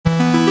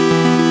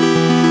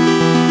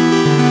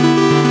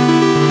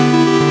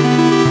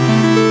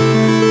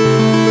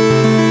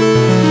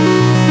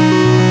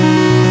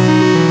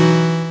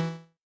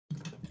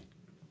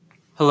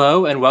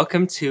Hello and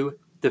welcome to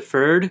the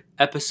third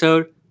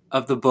episode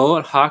of the Bull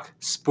and Hawk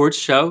Sports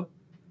Show.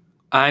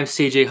 I'm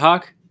CJ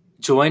Hawk,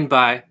 joined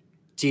by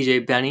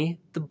DJ Benny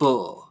the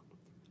Bull.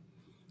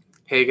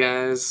 Hey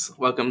guys,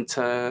 welcome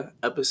to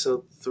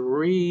episode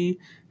 3.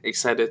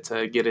 Excited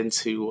to get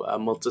into a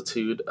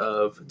multitude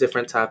of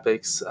different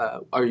topics,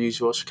 our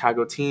usual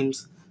Chicago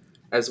teams,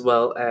 as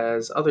well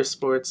as other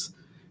sports,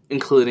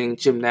 including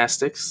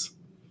gymnastics.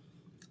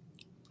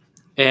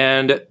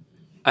 And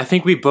I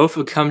think we both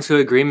would come to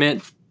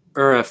agreement,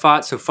 or a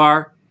thought so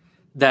far,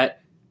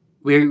 that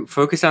we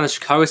focus on the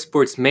Chicago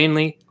sports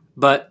mainly,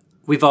 but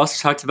we've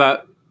also talked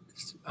about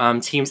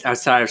teams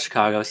outside of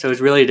Chicago. So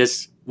it's really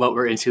just what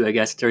we're into, I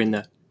guess, during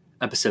the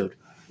episode.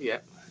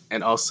 Yeah,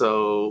 and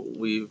also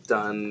we've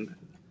done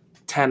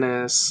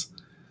tennis,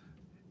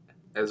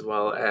 as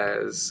well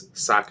as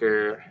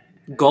soccer.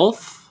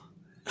 Golf?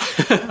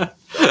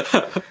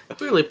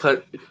 We really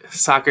put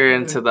soccer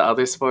into the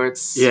other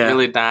sports. Yeah.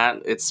 Really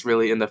not. It's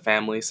really in the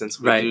family since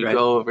we Right.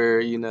 go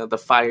over, the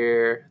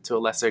Fire to a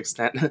lesser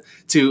extent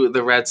to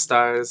the Red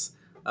Stars.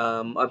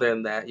 Other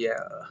than that,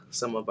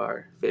 some of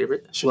our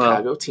favorite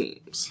Chicago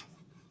teams.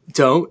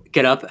 Don't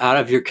get up out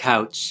of your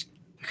couch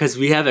because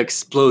we have an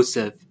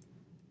explosive,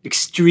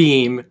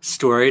 extreme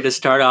story to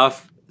start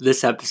off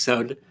this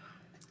episode.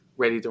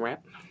 Ready to rant?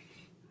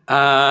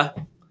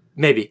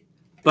 Maybe.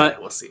 But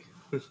we'll see.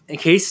 In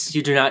case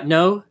you do not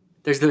know,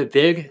 there's the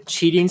big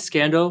cheating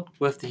scandal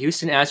with the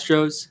Houston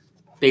Astros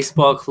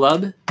baseball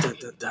club. Dun,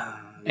 dun, dun.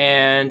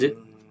 And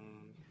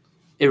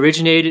it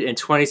originated in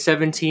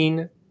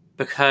 2017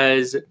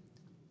 because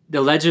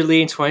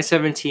allegedly in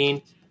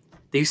 2017,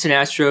 the Houston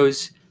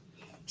Astros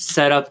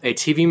set up a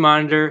TV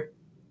monitor,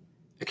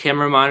 a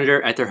camera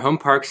monitor at their home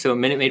park, so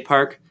Minute Maid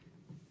Park,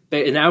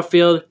 in the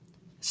outfield,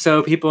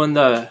 so people in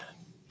the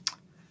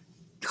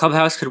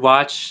clubhouse could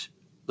watch,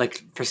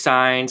 like for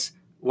signs,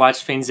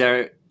 watch things that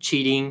are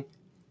cheating.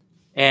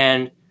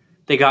 And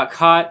they got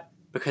caught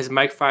because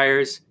Mike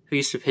Fiers, who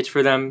used to pitch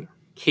for them,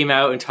 came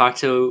out and talked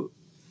to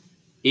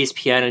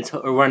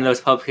ESPN or one of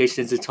those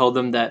publications and told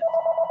them that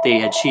they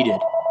had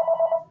cheated.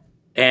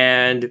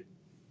 And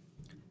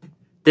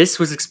this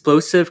was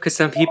explosive because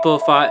some people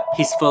thought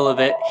he's full of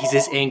it. He's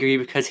just angry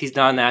because he's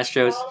not on the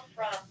Astros.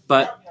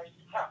 But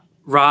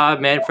Rob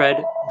Manfred,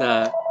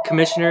 the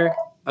commissioner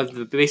of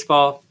the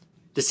baseball,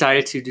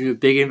 decided to do a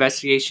big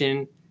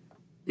investigation.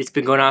 It's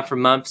been going on for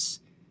months.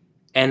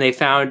 And they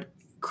found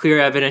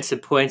clear evidence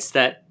and points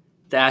that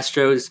the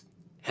Astros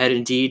had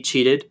indeed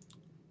cheated.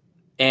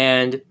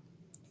 And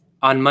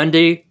on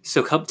Monday,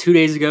 so 2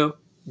 days ago,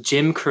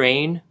 Jim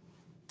Crane,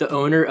 the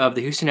owner of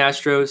the Houston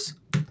Astros,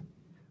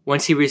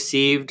 once he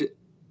received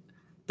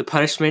the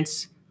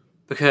punishments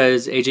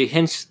because A.J.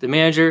 Hinch, the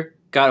manager,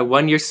 got a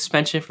 1-year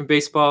suspension from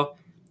baseball,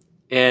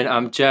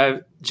 and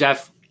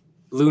Jeff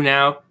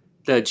Lunau,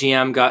 the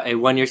GM, got a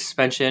 1-year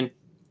suspension.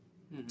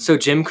 Mm-hmm. So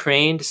Jim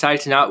Crane decided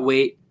to not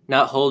wait,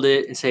 not hold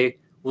it, and say,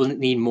 we'll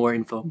need more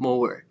info,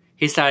 more.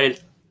 He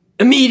decided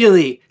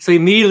immediately. So he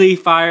immediately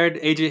fired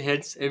A.J.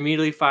 Hinch,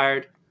 immediately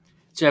fired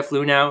Jeff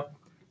Lunau,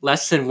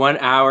 less than 1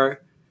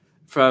 hour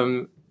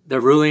from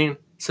the ruling.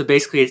 So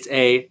basically it's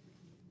a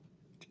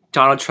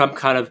Donald Trump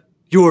kind of,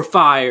 you're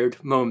fired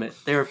moment.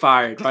 They were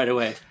fired right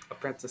away.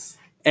 Apprentice.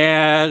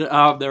 And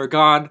they were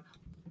gone.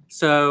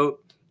 So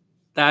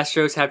the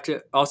Astros have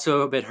to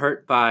also been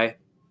hurt by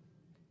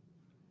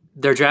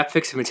their draft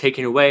picks have been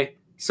taken away.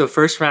 So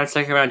first round,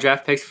 second round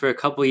draft picks for a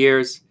couple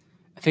years,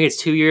 I think it's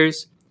 2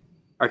 years,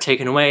 are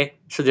taken away.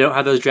 So they don't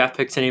have those draft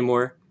picks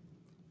anymore.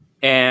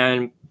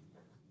 And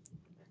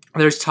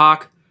there's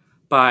talk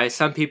by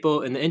some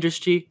people in the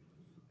industry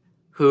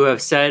who have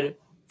said,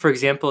 for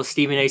example,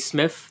 Stephen A.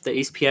 Smith, the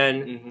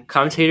ESPN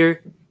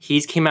commentator,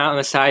 he's came out on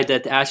the side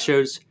that the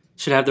Astros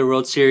should have the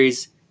World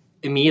Series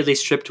immediately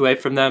stripped away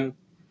from them,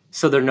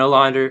 so they're no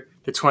longer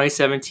the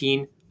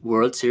 2017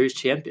 World Series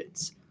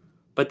champions.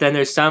 But then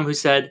there's some who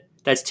said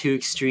that's too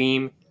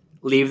extreme,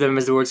 leave them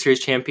as the World Series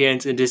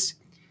champions and just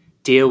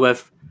deal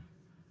with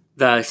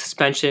the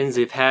suspensions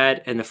they've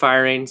had and the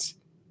firings.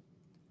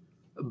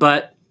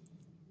 But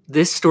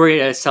this story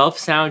itself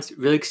sounds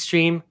really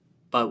extreme,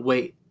 but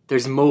wait,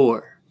 there's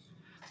more.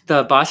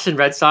 The Boston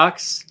Red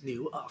Sox,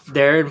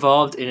 they're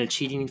involved in a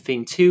cheating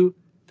thing too,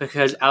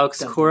 because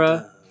Alex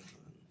Cora,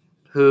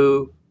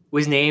 who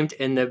was named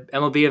in the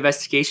MLB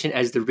investigation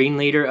as the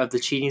ringleader of the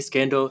cheating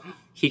scandal,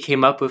 he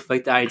came up with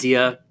the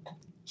idea.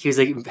 He was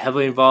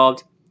heavily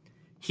involved.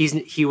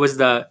 He was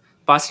the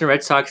Boston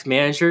Red Sox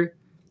manager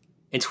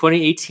in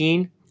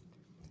 2018,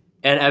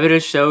 and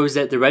evidence shows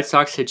that the Red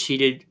Sox had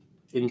cheated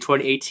in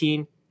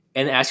 2018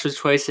 and the Astros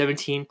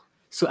 2017.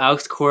 So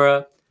Alex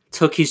Cora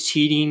took his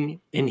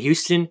cheating in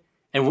Houston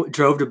and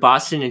drove to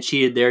Boston and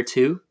cheated there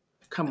too.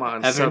 Come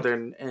on,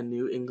 Southern and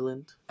New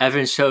England.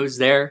 Evidence shows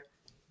there.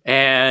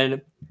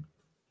 And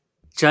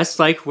just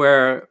like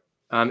where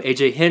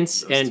A.J.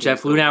 Hinch and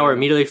Jeff Lunau were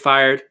immediately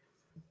fired,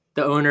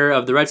 the owner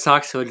of the Red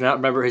Sox, who I do not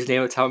remember his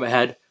name at the top of my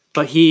head,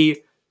 but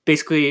he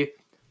basically,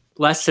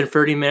 less than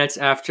 30 minutes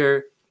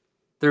after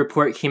the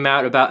report came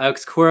out about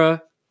Alex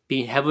Cora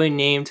being heavily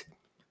named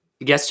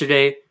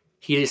yesterday,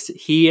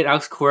 he and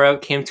Alex Cora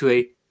came to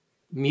a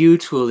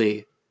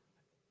mutually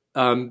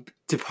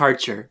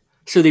departure.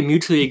 So they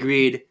mutually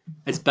agreed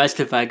it's best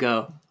if I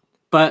go.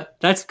 But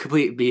that's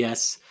complete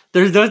BS.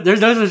 There's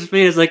no such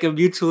thing as like a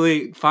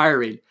mutually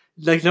firing.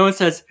 Like no one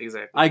says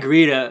Exactly. I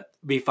agree to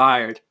be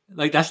fired.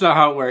 Like that's not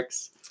how it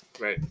works.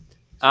 Right.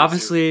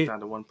 Obviously, down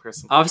to one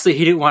person. Obviously,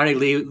 he didn't want to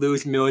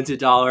lose millions of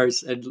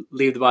dollars and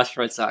leave the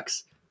Boston Red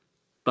Sox.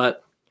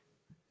 But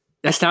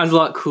that sounds a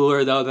lot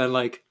cooler though than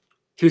like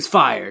he was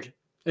fired.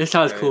 It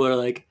sounds cooler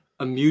like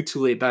a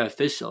mutually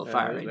beneficial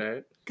firing.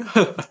 Right.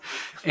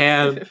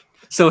 And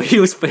so he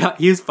was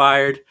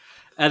fired,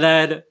 and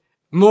then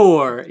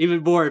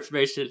even more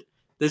information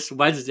this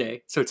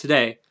Wednesday. So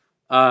today,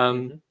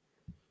 Carlos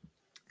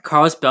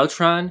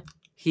Beltran,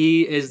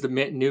 he is the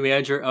new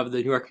manager of the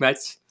New York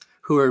Mets,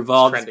 who are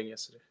involved. Trending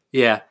yesterday.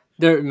 Yeah,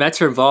 the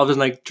Mets are involved in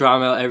like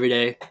drama every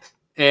day,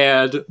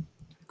 and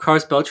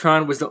Carlos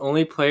Beltran was the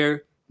only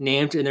player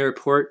named in the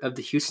report of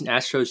the Houston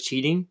Astros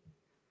cheating,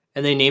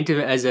 and they named him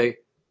as a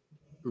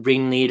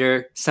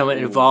ringleader, someone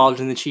involved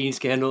in the cheating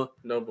scandal.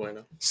 No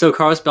bueno. So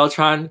Carlos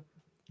Beltran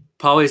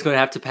probably is going to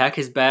have to pack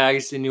his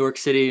bags in New York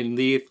City and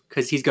leave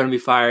because he's going to be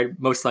fired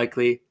most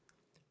likely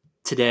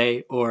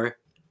today or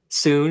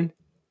soon.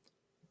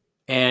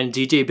 And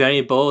DJ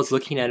Benny Bull is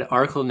looking at an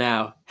article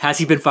now. Has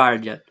he been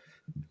fired yet?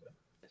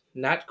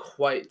 Not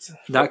quite.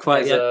 Not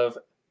quite yet. As of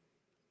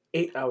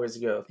 8 hours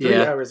ago.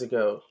 3 hours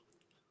ago.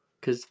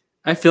 Because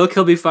I feel like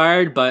he'll be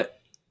fired, but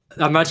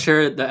I'm not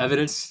sure the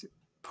evidence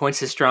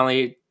points as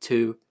strongly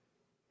to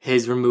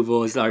his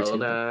removal as the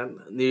Hold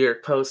on. New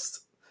York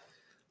Post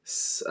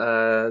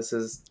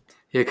says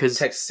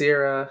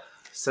Texera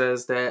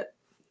says that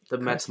the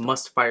Mets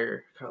must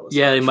fire Carlos.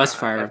 Yeah, they must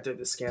fire him after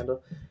the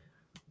scandal.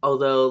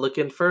 Although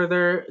looking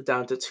further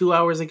down to 2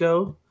 hours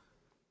ago,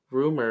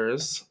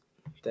 rumors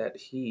that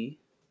he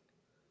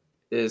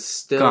is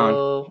still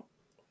gone.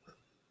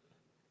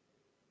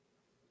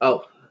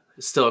 Oh,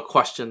 it's still a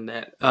question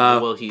that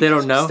will he they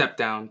don't know. Step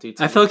down due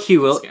to I feel like he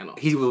will. Scandal.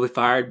 He will be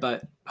fired,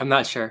 but I'm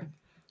not sure.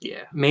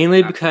 Yeah,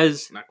 mainly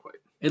because not quite.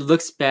 It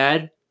looks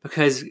bad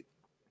because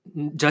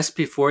just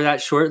before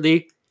that,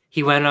 shortly,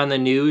 he went on the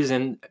news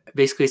and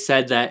basically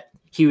said that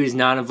he was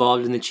not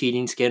involved in the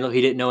cheating scandal.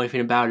 He didn't know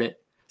anything about it.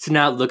 So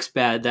now it looks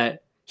bad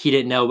that he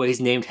didn't know, but he's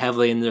named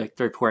heavily in the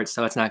report,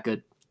 so it's not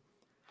good.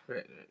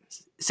 Right.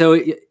 So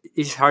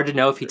it's hard to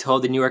know if he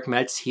told the New York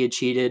Mets he had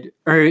cheated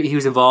or he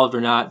was involved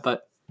or not,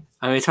 but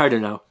I mean, it's hard to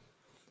know.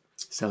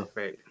 So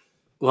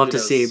we'll have to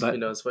see. But who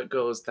knows what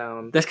goes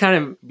down? That's kind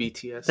of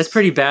BTS. That's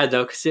pretty bad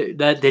though, because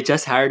that they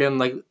just hired him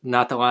like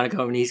not that long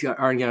ago, and he's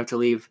already gonna have to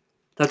leave.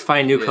 Let's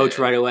find a new coach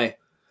right away.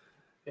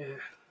 Yeah.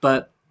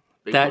 But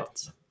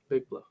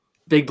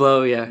big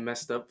blow. Yeah.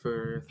 Messed up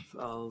for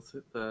all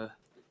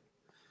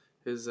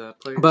his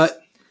players.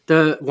 But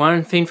the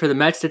one thing for the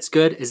Mets that's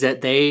good is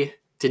that they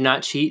did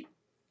not cheat.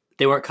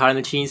 They weren't caught in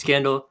the cheating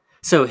scandal.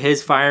 So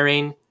his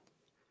firing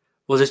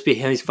will just be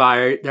him. He's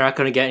fired. They're not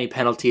going to get any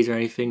penalties or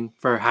anything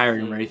for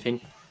hiring him or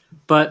anything.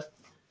 But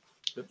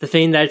the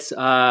thing that's,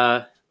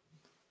 I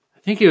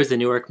think it was the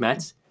New York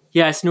Mets.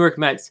 Yeah, it's New York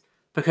Mets.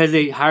 Because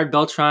they hired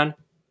Beltran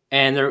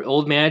and their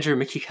old manager,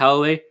 Mickey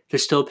Callaway, they're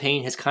still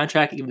paying his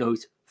contract even though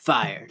he's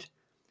fired.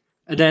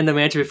 And then the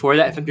manager before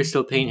that, I think they're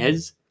still paying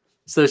his.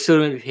 So they're still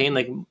going to be paying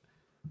it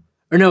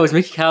was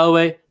Mickey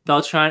Callaway,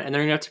 Beltran, and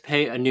they're going to have to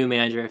pay a new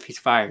manager if he's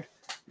fired.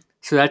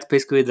 So that's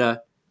basically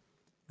the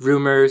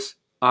rumors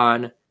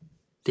on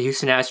the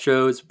Houston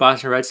Astros,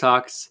 Boston Red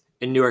Sox,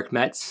 and New York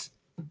Mets,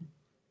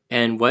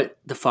 and what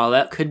the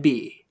fallout could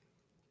be.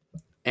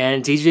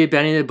 And DJ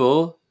Benny the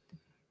Bull,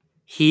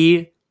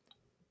 he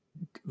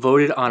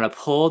voted on a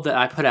poll that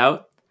I put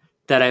out.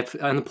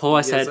 On the poll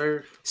I said,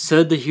 sir.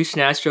 Should the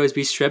Houston Astros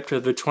be stripped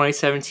of the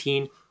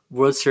 2017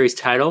 World Series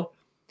title?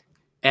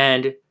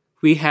 And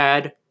we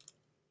had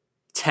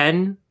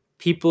 10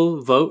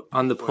 people vote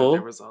on the poll.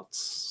 The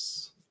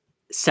results.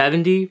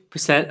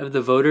 70% of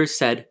the voters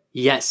said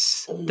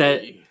yes.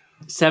 That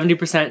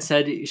 70%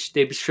 said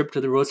they'd be stripped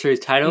of the World Series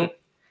title,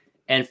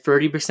 and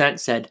 30%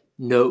 said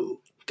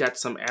no. Got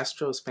some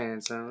Astros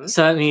fans, huh?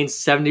 So that means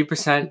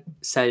 70%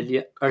 said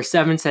yes, or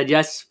 7 said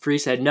yes, 3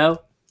 said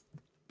no.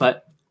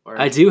 But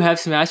I do have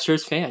some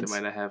Astros fans.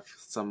 They might have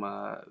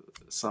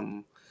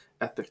some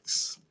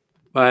ethics.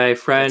 My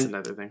friend, that's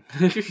another thing.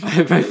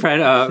 my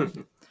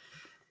friend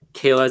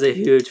Kayla is a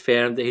huge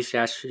fan of the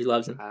Houston Astros. She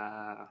loves him.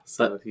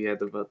 So he had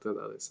to vote to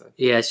the other side.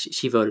 Yeah,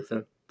 she voted for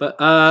him. But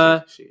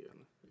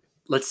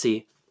let's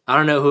see. I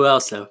don't know who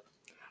else though.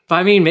 But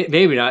I mean,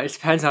 maybe not. It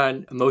depends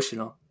on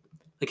emotional.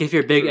 Like if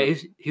you're a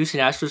big Houston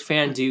Astros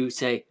fan, do you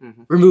say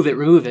remove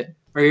it,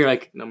 or you're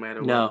like no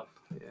matter no.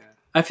 What. Yeah.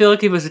 I feel like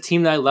if it was a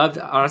team that I loved,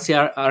 honestly,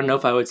 I don't know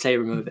if I would say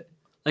remove it.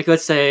 Like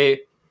let's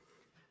say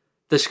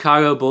the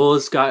Chicago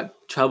Bulls got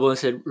trouble and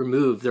said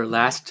remove their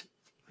last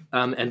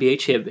NBA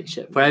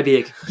championship. Would I be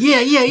like,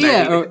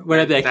 yeah? Or would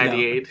I be like,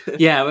 98? No?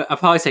 Yeah, I'd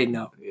probably say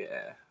no.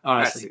 Yeah.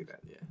 Honestly. I see that,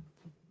 yeah.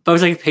 But I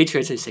was like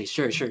Patriots, I'd say,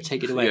 sure,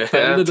 take it away.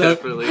 Yeah,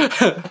 definitely.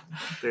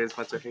 There's a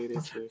bunch of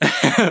haters too.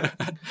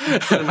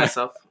 Including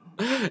myself.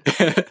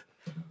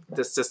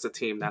 That's just the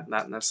team,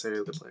 not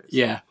necessarily the players.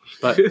 Yeah,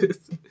 but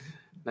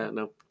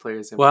no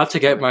players. We'll have to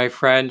get my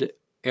friend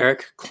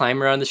Eric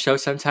Clymer on the show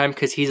sometime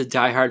because he's a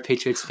diehard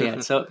Patriots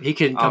fan, so he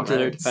can come to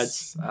their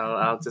defense.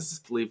 I'll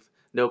just leave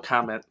no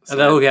comment. So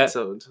then we'll get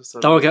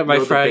my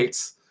friend.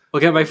 Debates. We'll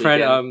get my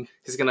friend.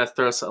 He's gonna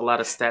throw us a lot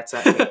of stats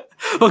at me.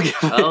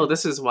 Oh,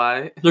 this is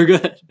why they're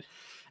good.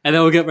 And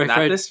then we'll get my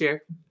friend. Not this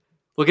year.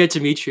 We'll get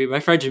my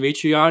friend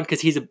Dimitri on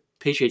because he's a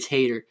Patriots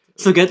hater.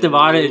 So get them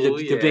on in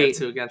a debate.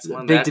 2 against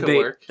 1. Big debate.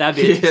 Work.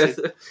 That'd be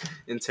interesting.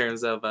 In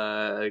terms of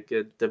a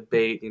good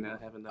debate,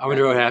 having. I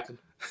wonder what happened.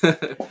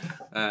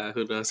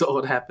 Who knows what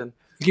would happen?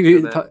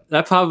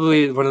 That's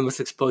probably one of the most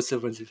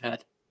explosive ones we've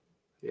had.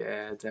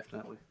 Yeah,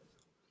 definitely.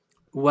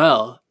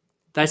 Well,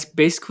 that's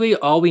basically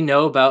all we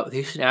know about the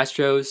Houston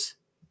Astros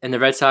and the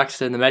Red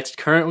Sox and the Mets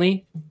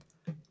currently.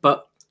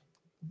 But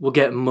we'll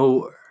get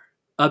more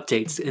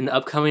updates in the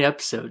upcoming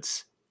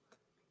episodes.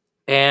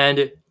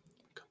 And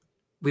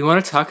we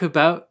want to talk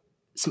about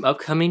some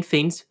upcoming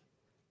things.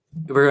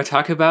 We're going to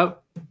talk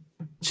about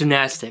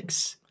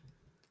gymnastics,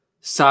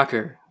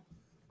 soccer,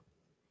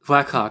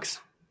 Blackhawks,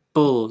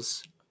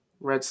 Bulls,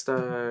 Red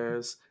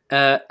Stars,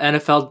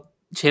 NFL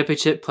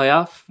championship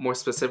playoff. More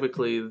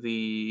specifically,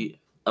 the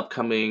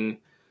upcoming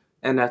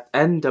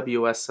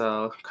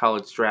NWSL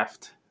college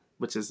draft,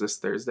 which is this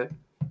Thursday.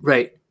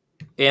 Right.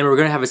 And we're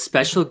going to have a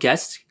special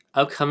guest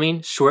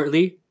upcoming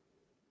shortly.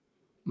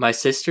 My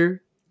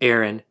sister,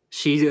 Erin.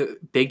 She's a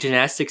big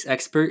gymnastics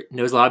expert,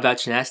 knows a lot about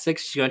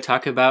gymnastics. She's going to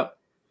talk about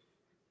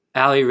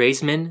Aly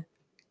Raisman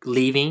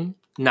leaving,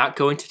 not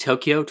going to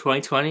Tokyo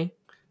 2020,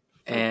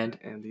 and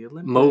the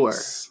Olympics. More.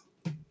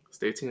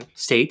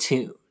 Stay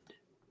tuned.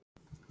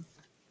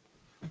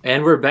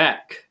 And we're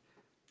back.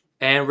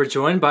 And we're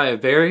joined by a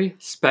very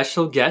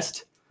special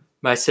guest,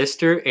 my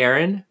sister,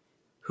 Erin,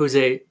 who's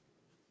a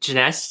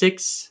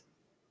gymnastics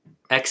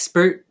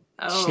expert.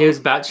 Oh. She knows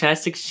about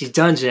gymnastics. She's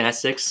done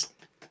gymnastics.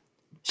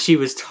 She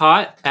was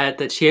taught at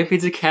the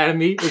Champions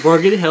Academy in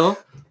Morgan Hill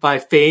by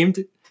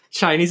famed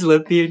Chinese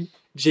Olympian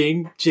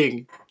Jing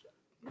Jing.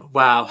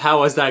 Wow,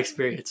 how was that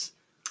experience?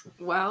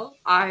 Well,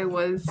 I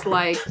was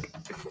like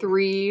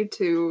 3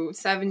 to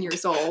 7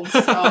 years old,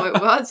 so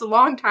it was a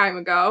long time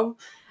ago.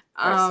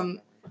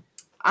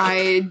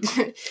 He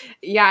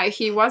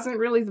wasn't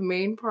really the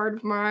main part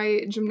of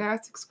my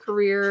gymnastics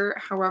career.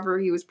 However,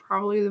 he was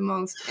probably the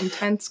most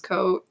intense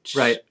coach.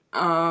 Right.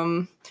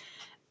 I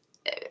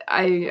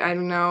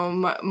don't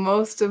know.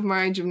 Most of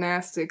my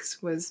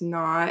gymnastics was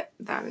not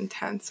that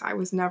intense. I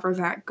was never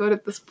that good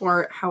at the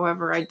sport.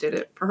 However, I did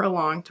it for a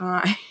long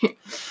time.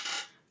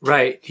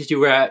 Right, because you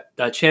were at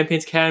the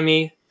Champions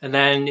Academy, and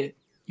then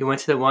you went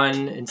to the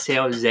one in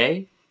San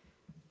Jose.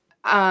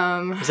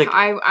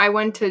 I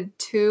went to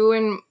 2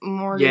 in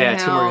Morgan Hill.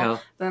 2 Morgan Hill.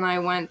 Then I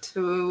went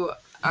to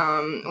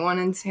one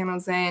in San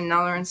Jose,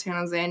 another in San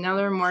Jose,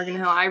 another in Morgan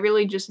Hill. I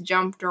really just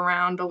jumped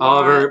around a lot. All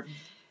over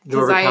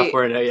Northern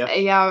California, yeah.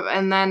 Yeah,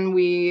 and then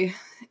we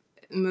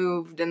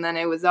moved, and then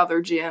it was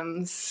other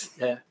gyms.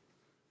 Yeah.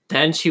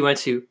 Then she went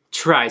to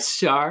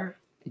TriStar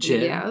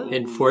Gym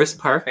in Forest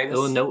Park,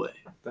 Illinois.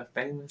 The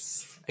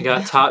famous. I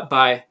got taught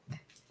by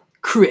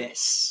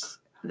Chris.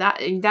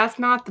 That's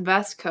not the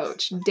best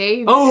coach.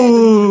 David.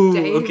 Oh,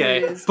 David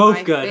okay.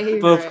 Both good.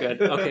 Favorite. Both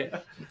good. Okay.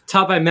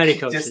 Taught by many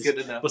coaches. Just good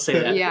enough. We'll say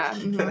that. Yeah.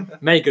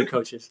 Mm-hmm. Many good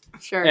coaches.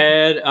 Sure.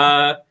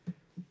 And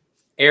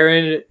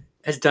Erin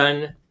has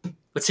done.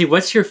 Let's see.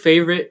 What's your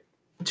favorite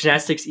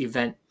gymnastics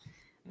event?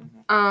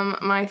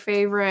 My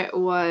favorite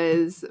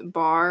was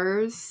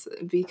bars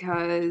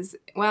because,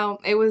 well,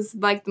 it was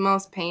like the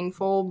most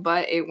painful,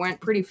 but it went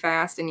pretty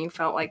fast and you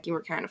felt like you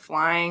were kind of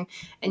flying.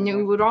 And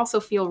you would also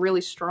feel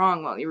really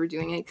strong while you were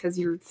doing it because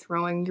you're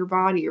throwing your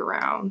body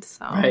around.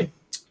 So. Right.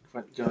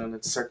 Going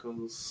in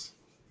circles.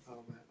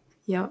 All that.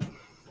 Yep.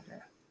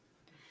 Yeah.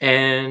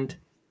 And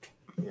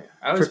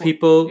for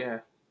people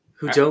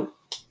who don't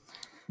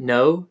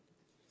know,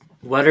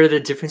 what are the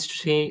difference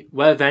between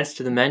what events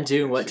do the men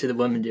do and what do the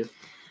women do?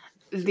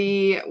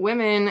 The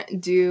women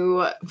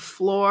do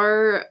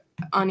floor,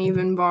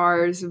 uneven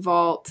bars,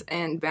 vault,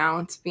 and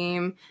balance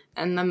beam.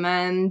 And the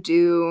men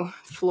do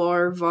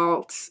floor,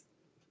 vault,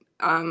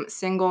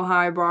 single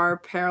high bar,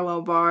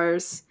 parallel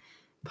bars,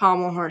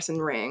 pommel horse,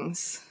 and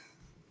rings.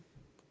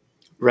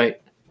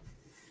 Right.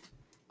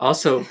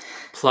 Also,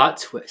 plot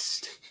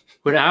twist.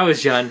 When I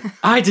was young,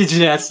 I did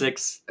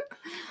gymnastics.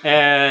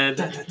 And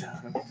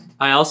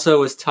I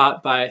also was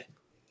taught by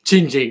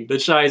Jing Jing, the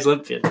Chinese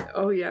Olympian.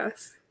 Oh,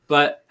 yes.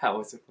 But how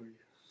was it for you?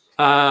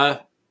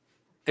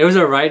 It was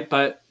alright,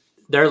 but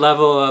their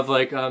level of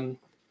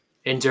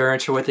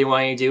endurance or what they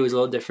want you to do was a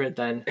little different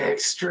than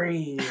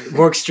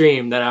more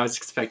extreme than I was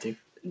expecting.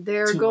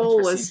 Their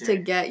goal was to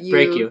get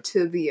you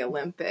to the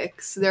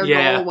Olympics. Their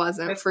goal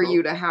wasn't for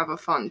you to have a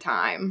fun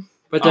time.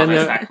 But then,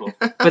 that's not cool.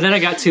 But then I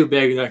got too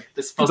big.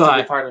 It's supposed to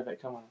be part of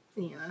it. Come on.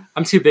 Yeah.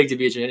 I'm too big to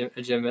be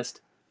a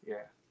gymnast.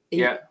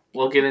 Yeah.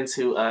 We'll get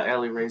into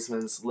Aly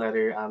Raisman's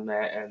letter on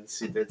that, and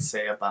she did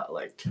say about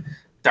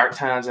dark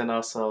times and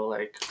also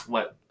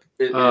what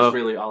it is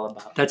really all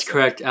about. That's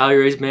correct. Aly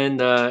Raisman,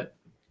 the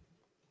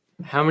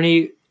How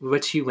many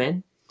would she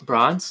win?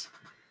 Bronze?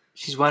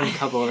 She's won a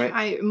couple,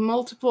 right?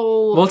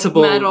 Multiple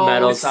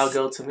medals. It's all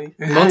go to me.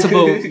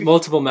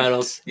 multiple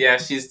medals. Yeah,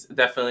 she's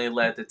definitely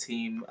led the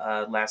team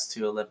last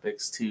 2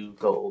 Olympics to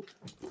gold.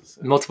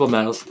 So, Multiple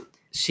medals.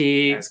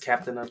 She as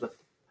captain of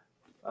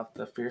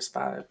the Fierce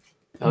Five.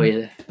 Oh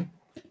yeah.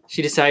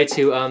 She decided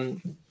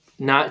to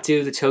not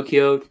do the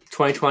Tokyo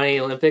 2020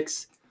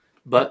 Olympics,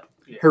 but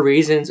her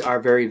reasons are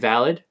very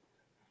valid.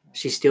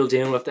 She's still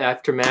dealing with the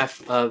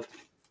aftermath of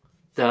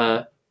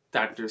the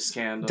doctor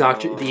scandal.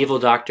 The evil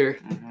doctor.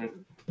 Mm-hmm.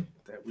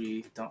 That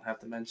we don't have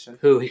to mention.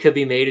 Who he could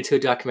be made into a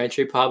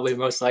documentary, probably,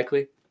 most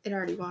likely. It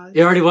already was.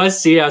 It already was?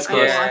 See, I was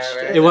close.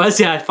 Right. It was?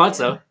 Yeah, I thought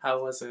so.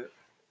 How was it?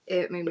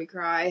 It made me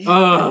cry.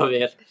 Oh,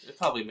 man. It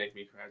probably made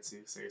me cry,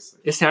 too, seriously.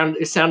 It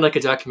sounded like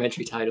a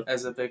documentary title.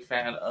 As a big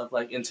fan of,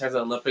 like, in terms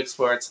of Olympic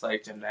sports,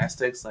 like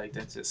gymnastics, like,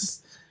 that's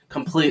just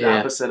complete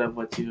opposite of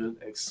what you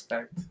would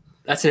expect.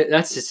 That's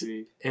just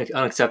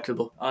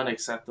unacceptable.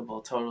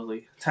 Unacceptable,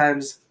 totally.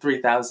 Times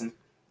 3,000.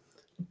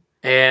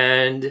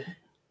 And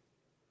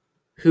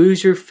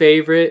who's your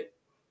favorite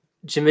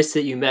gymnast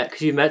that you met?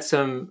 Because you met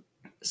some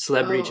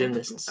celebrity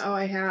gymnasts. Oh,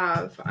 I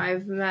have.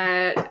 I've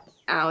met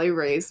Allie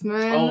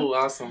Raisman. Oh,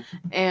 awesome.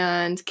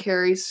 And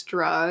Carrie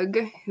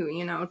Strug,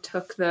 who,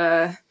 took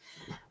the...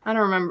 I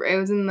don't remember. It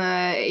was in the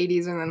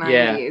 80s or the 90s.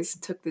 Yeah.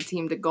 Took the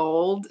team to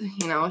gold.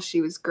 She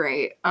was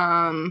great.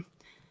 I've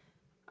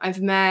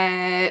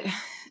met...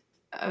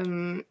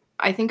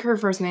 I think her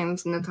first name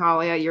is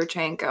Natalia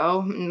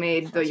Yurchenko,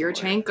 made the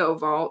Yurchenko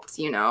vault,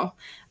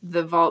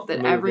 the vault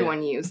that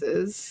everyone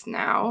uses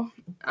now.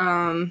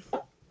 I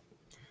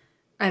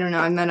don't know.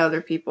 I've met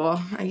other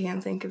people. I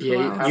can't think of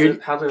who else.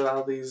 How did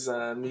all these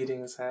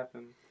meetings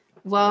happen?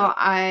 Well,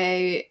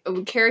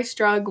 Carrie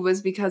Strug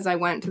was because I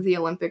went to the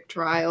Olympic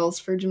trials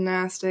for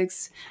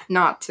gymnastics,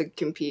 not to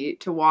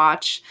compete, to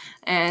watch,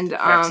 and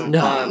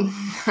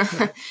that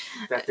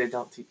they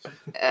don't teach.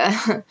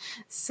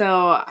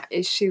 So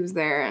she was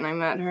there, and I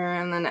met her,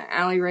 and then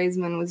Allie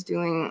Raisman was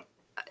doing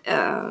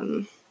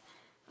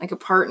like a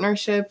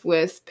partnership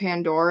with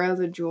Pandora,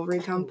 the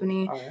jewelry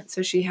company. Right.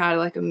 So she had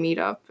like a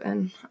meetup,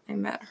 and I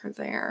met her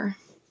there.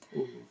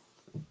 Ooh.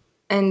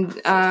 And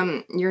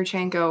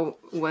Yurchenko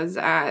was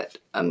at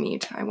a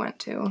meet I went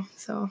to,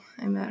 so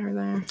I met her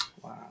there.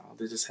 Wow,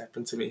 they just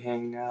happened to be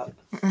hanging out.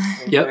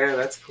 Yep. Yeah,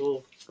 that's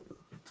cool.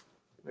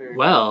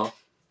 Well,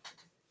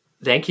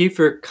 thank you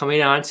for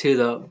coming on to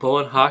the Bull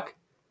and Hawk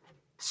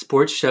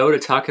Sports Show to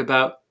talk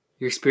about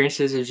your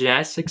experiences in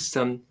gymnastics,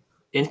 some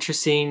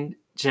interesting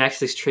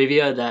gymnastics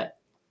trivia that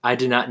I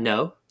did not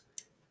know.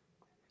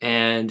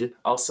 And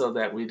also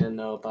that we didn't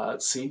know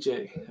about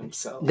CJ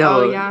himself.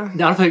 No, I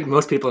don't think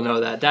most people know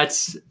that.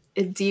 That's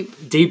a deep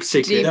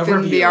secret. Deep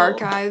in the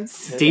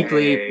archives.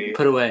 Deeply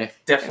put away.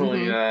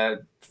 Definitely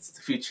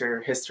future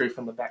history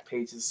from the back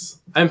pages.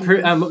 I'm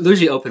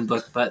usually open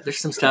book, but there's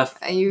some stuff.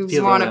 You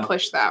want to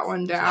push that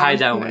one down. Hide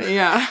that one.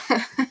 Yeah.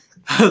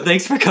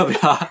 Thanks for coming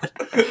on.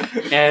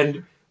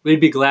 And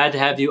we'd be glad to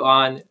have you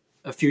on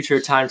a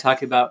future time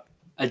talking about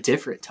a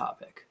different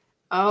topic.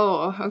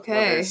 Oh, okay.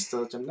 Whether it's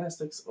still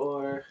gymnastics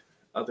or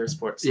other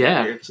sports that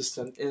you're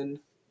interested in,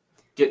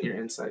 get your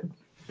insight.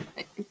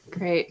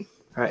 Great.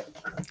 All right.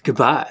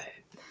 Goodbye.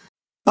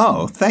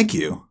 Oh, thank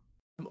you.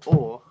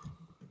 Oh.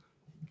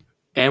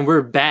 And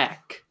we're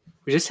back.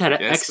 We just had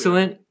an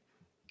excellent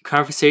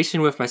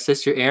conversation with my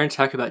sister Erin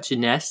talking about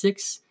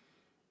gymnastics.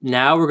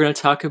 Now we're going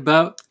to talk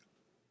about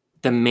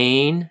the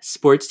main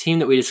sports team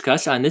that we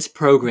discussed on this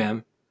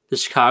program, the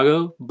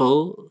Chicago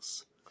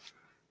Bulls.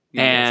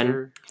 Yes, and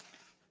sir.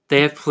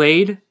 They have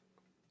played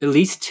at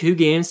least 2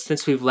 games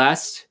since we've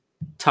last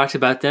talked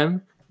about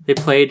them. They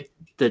played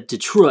the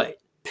Detroit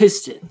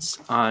Pistons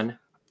on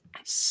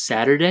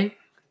Saturday.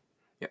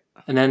 Yep.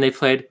 And then they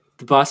played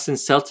the Boston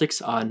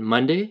Celtics on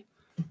Monday.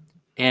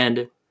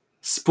 And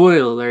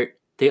spoiler alert,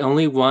 they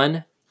only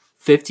won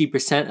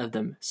 50% of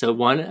them. So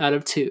 1 out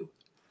of 2.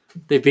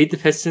 They beat the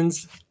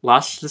Pistons,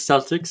 lost to the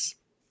Celtics.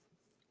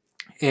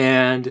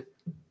 And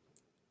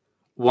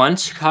one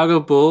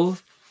Chicago Bull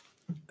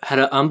had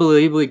an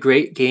unbelievably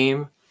great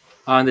game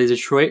on the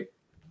Detroit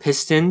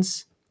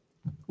Pistons,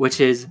 which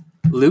is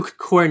Luke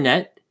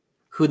Cornett,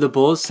 who the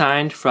Bulls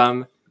signed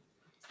from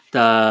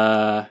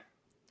the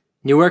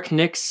New York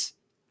Knicks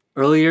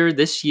earlier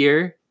this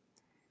year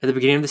at the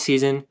beginning of the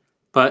season.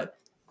 But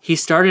he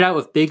started out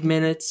with big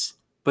minutes,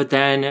 but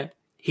then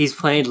he's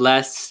played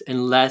less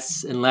and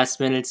less and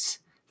less minutes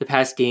the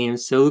past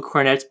games. So Luke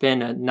Cornett's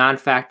been a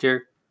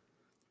non-factor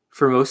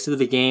for most of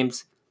the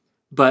games,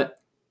 but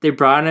they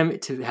brought him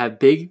to have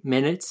big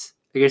minutes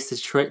against the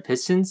Detroit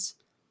Pistons.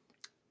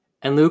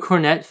 And Luke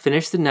Cornett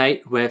finished the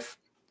night with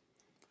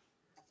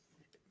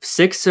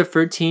 6 of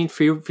 13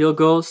 free field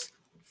goals,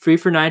 3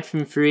 for 9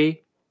 from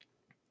 3,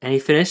 and he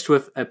finished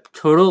with a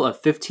total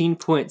of 15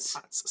 points.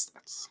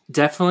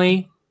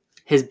 Definitely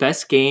his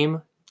best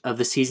game of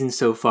the season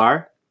so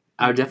far.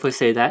 I would definitely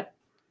say that.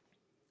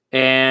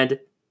 And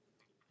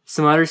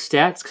some other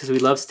stats, because we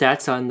love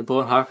stats on the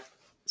Bull and Hawk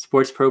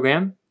Sports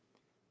program.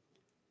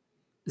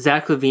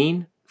 Zach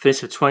LaVine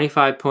finished with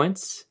 25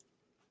 points.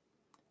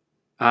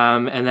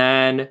 And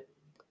then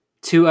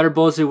 2 other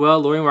Bulls did well.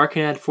 Lauri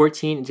Markkanen had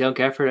 14 and Dale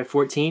Gafford had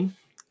 14.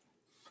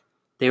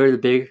 They were the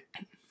big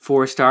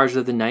 4 stars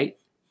of the night.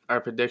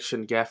 Our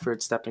prediction,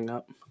 Gafford stepping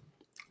up.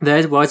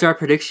 That was our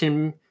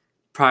prediction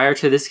prior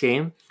to this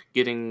game.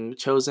 Getting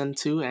chosen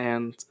to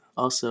and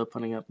also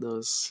putting up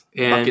those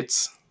And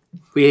buckets.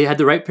 we had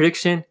the right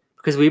prediction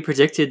because we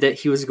predicted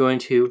that he was going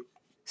to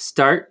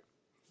start,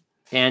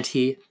 and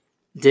he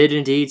did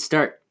indeed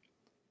start.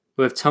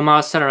 With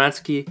Tomas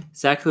Satoransky,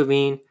 Zach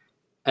LaVine,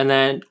 and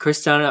then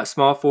Chris Dunn at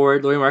small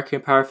forward, Lauri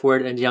Markkanen power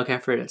forward, and Dale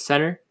Gafford at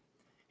center.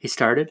 He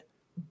started.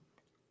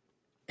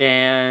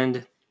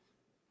 And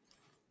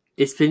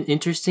it's been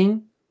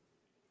interesting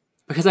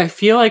because I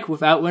feel like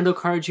without Wendell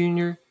Carter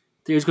Jr.,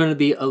 there's going to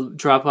be a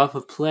drop-off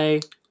of play,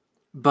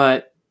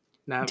 but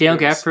Dale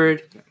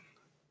Gafford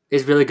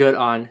is really good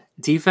on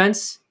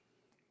defense.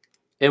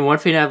 And one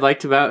thing I've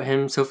liked about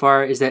him so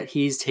far is that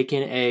he's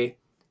taken a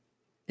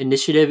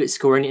initiative at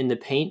scoring in the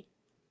paint.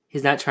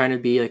 He's not trying to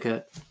be like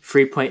a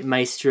 3-point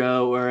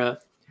maestro or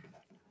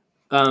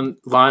a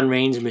long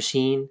range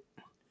machine.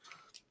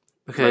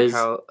 Because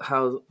like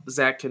how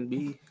Zach can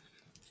be.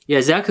 Yeah,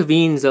 Zach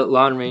LaVine's a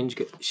long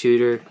range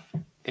shooter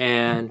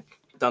and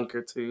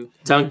Dunker too.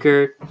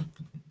 Dunker.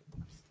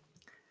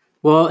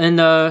 Well, and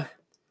the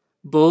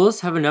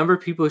Bulls have a number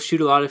of people who shoot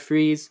a lot of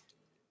threes.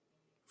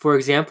 For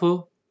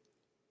example,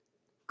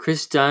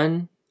 Chris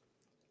Dunn,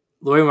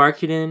 Lauri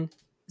Markkanen,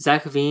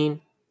 Zach LaVine,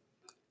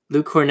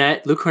 Luke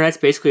Cornett. Luke Cornett's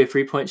basically a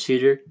 3-point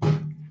shooter.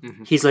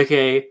 Mm-hmm. He's like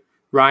a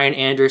Ryan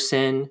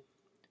Anderson,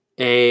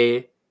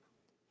 a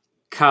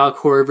Kyle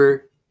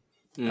Korver.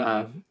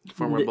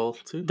 Former Bull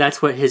too.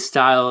 That's what his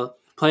style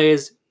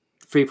plays,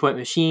 3-point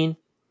machine,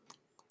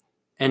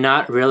 and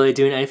not really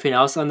doing anything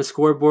else on the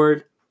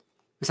scoreboard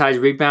besides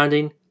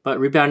rebounding. But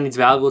rebounding is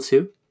valuable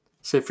too.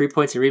 So 3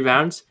 points and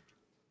rebounds.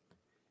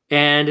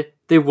 And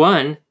they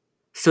won.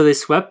 So they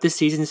swept the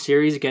season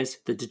series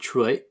against the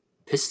Detroit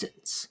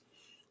Pistons.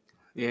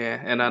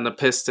 Yeah, and on the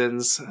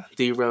Pistons,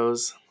 D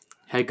Rose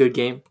had a good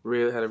game.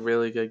 Had a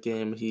really good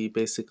game. He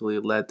basically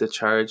led the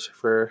charge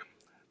for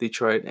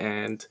Detroit.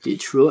 And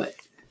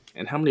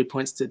how many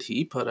points did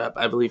he put up?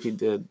 I believe he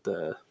did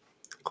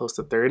close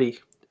to 30.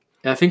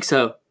 I think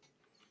so.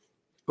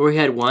 Or he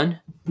had 1?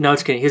 No,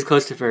 it's kidding. He was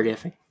close to 30, I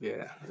think.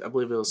 Yeah, I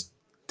believe it was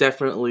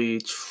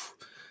definitely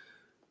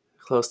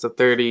close to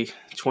 30,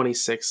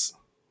 26.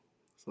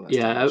 So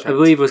yeah, I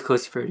believe it was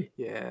close to 30.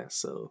 Yeah,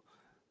 so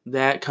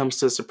that comes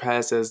to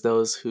surprise as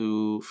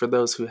for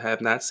those who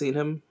have not seen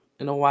him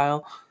in a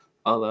while.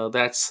 Although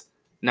that's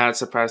not a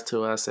surprise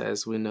to us,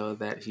 as we know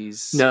that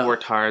he's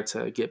worked hard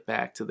to get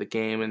back to the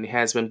game, and he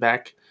has been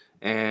back,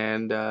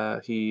 and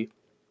he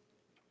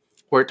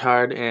worked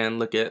hard. And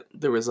look at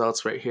the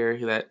results right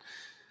here. That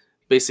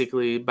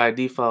basically by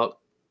default,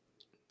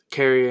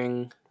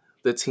 carrying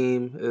the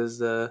team is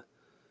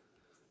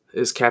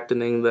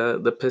captaining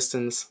the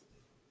Pistons.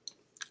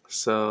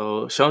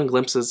 So showing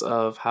glimpses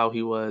of how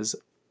he was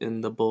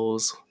in the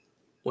Bulls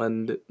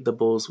when the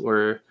Bulls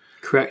were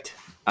correct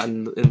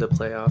in the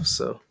playoffs.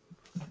 So,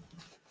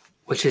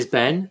 which has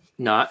been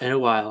not in a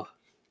while.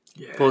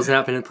 Yeah. Bulls have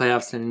not been in the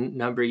playoffs in a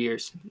number of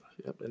years.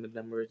 Yep, in a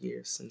number of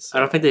years since I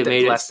don't think they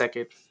made it last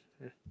decade.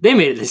 Yeah. They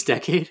made it this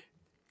decade,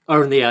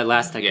 or in the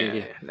last decade.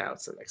 Yeah, now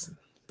it's the next.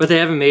 But they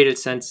haven't made it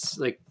since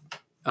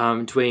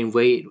Dwayne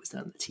Wade was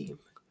on the team.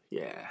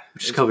 Yeah,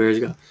 which is a couple years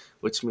ago.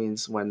 Which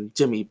means when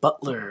Jimmy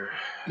Butler,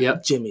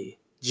 Jimmy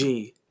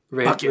G,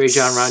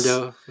 Rajon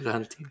Rondo was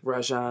on the team.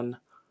 Rajon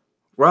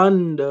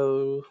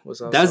Rondo was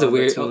also that was on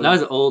the team. That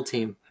was an old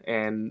team.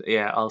 And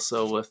yeah,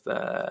 also with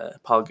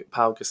Pau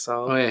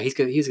Gasol. Oh yeah, he's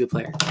good. He's a good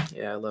player.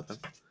 Yeah, I love him.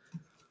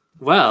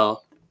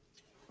 Well,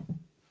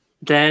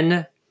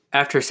 then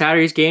after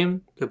Saturday's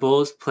game, the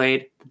Bulls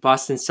played the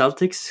Boston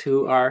Celtics,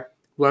 who are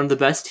one of the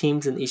best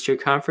teams in the Eastern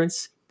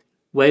Conference.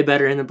 Way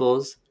better than the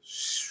Bulls.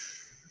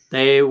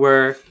 They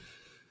were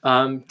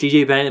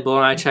DJ Bennett, Bull,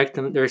 and I checked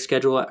their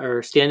schedule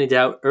or standings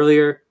out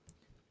earlier,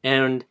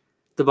 and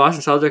the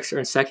Boston Celtics are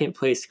in second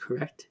place,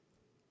 correct?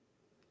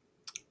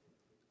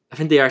 I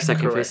think they are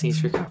second place in the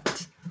Eastern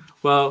Conference.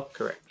 Well,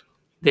 correct.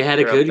 They had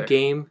a good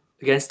game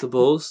against the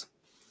Bulls.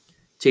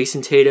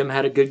 Jason Tatum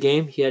had a good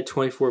game. He had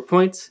 24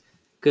 points,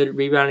 good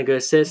rebound and good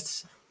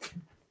assists.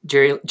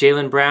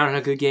 Jaylen Brown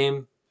had a good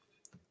game.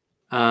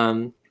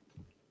 Ben's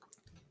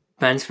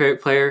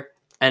favorite player,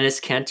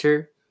 Enes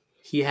Kanter,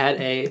 he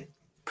had a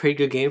pretty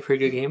good game.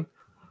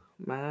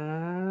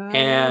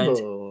 And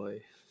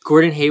boy.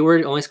 Gordon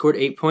Hayward only scored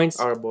 8 points.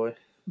 Our boy.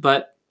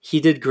 But he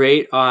did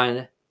great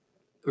on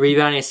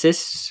rebounding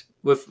assists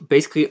with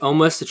basically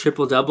almost a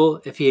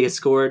triple-double if he had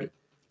scored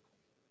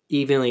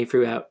evenly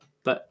throughout.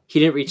 But he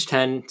didn't reach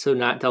 10, so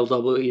not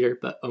double-double either,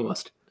 but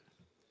almost.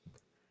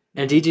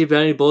 And DJ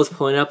Bennett Bull is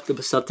pulling up the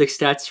Celtics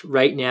stats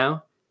right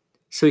now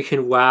so he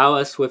can wow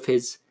us with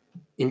his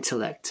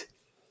intellect.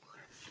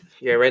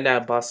 Yeah, right now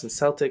Boston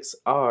Celtics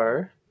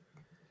are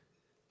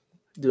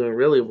doing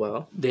really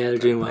well. Yeah, they're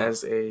doing well.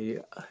 As a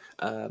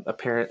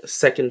apparent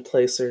second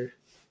placer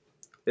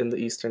in the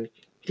Eastern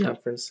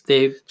Conference.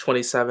 They've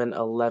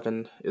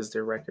 27-11 is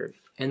their record.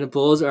 And the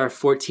Bulls are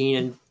 14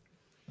 and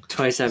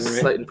 27,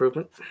 right? Slight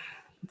improvement.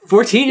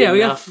 14, yeah. We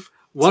got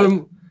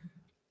one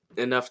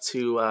enough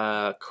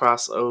to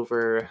cross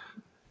over,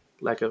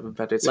 lack of a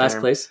better term. last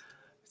place.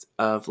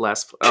 Of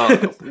last.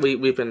 Oh,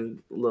 we've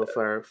been a little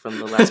far from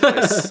the last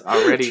place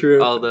already.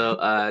 True. Although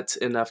it's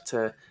enough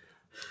to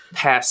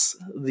pass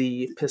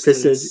the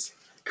Pistons.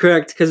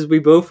 Correct, because we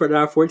both are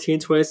now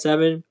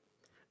 14-27,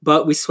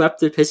 but we swept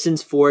the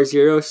Pistons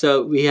 4-0,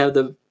 so we have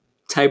the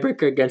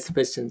tiebreaker against the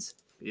Pistons.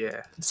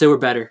 Yeah. So we're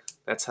better.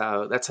 That's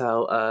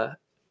how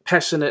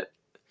passionate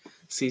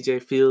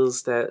CJ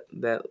feels that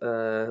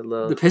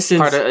little the Pistons,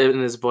 part of it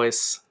in his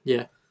voice.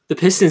 Yeah. The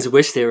Pistons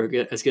wish they were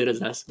as good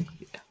as us.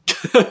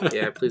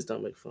 Yeah, please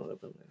don't make fun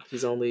of him.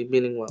 He's only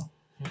meaning well.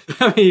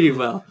 Meaning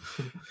well.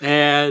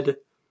 And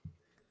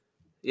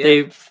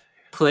they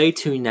play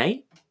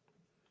tonight.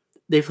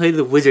 They play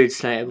the Wizards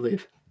tonight, I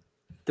believe.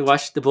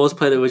 The Bulls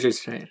play the Wizards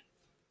tonight.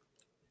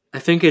 I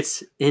think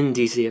it's in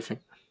DC, I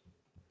think.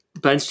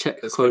 Ben's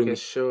quoting me.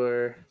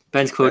 Sure.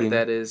 Ben's quoting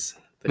that is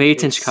maybe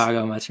it's in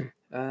Chicago, I'm not sure.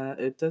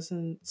 It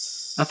doesn't...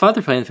 I thought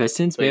they're playing the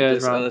Pistons. Maybe I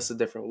was wrong. This is a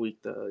different week,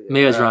 though. Yeah.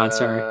 Maybe I was wrong,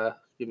 sorry.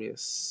 Give me a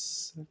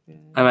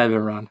second. I might have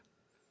been wrong.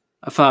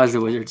 I thought it was the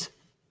Wizards.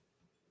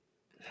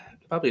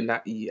 Probably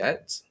not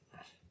yet.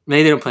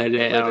 Maybe they don't play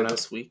today. I don't know.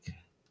 This week.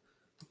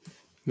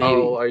 Maybe.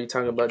 Oh, are you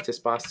talking about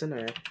just Boston?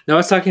 Or? No, I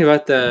was talking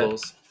about the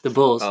Bulls. The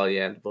Bulls. Oh,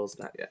 yeah, the Bulls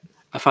not yet.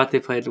 I thought they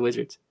played the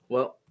Wizards.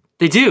 Well.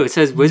 They do. It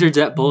says Wizards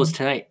at Bulls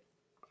tonight.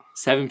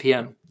 7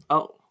 p.m.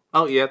 Oh,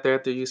 yeah, they're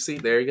at the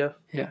UC. There you go.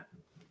 Yeah.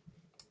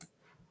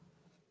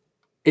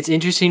 It's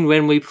interesting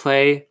when we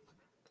play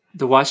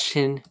the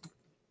Washington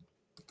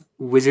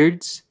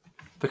Wizards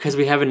because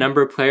we have a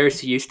number of players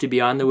who used to be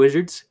on the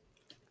Wizards.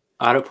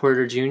 Otto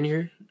Porter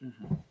Jr.,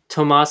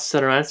 Tomas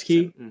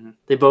Satoransky.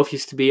 They both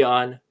used to be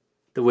on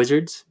the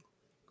Wizards.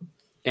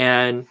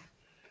 And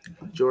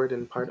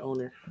Jordan, part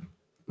owner.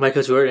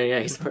 Michael Jordan, yeah,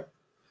 he's the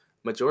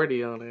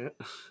majority owner.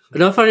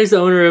 No, I thought he's the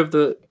owner of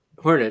the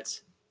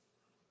Hornets.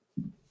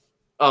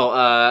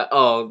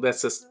 Oh,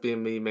 that's just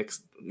being me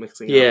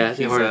mixing yeah, up.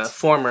 He's a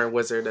former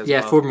Wizard as well.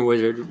 Yeah, former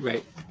Wizard,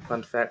 right.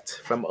 Fun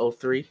fact from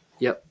 03.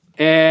 Yep.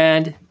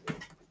 And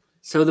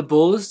so the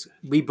Bulls,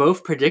 we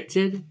both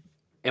predicted,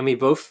 and we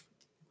both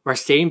are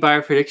stating by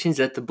our predictions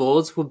that the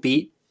Bulls will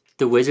beat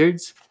the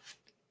Wizards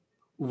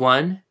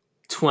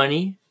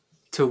 120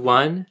 to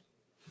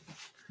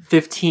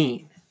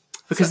 115.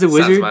 Because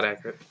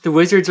the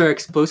Wizards are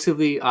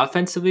explosively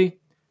offensively,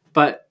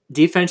 but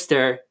defense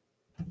they're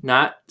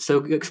not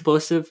so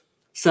explosive.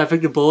 So I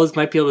think the Bulls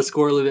might be able to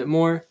score a little bit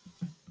more,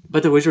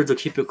 but the Wizards will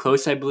keep it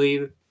close, I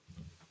believe.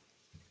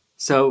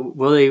 So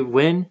will they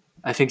win?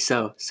 I think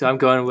so. So I'm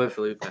going with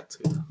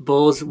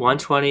Bulls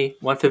 120,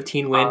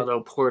 115 win. Otto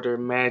Porter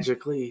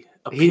magically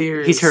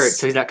appears. He's hurt,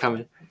 so he's not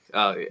coming.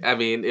 Oh, I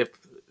mean, if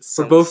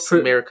some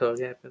miracle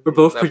happened, we're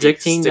both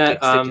predicting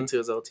sticking to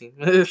his old team.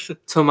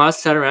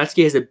 Tomas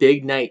Satoransky has a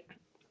big night.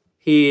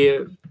 He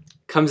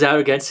comes out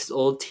against his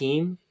old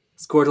team,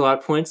 scored a lot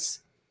of points,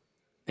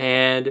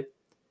 and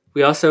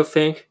we also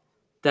think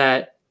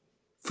that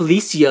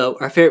Felicio,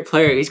 our favorite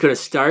player, he's going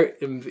to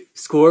start and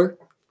score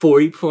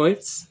 40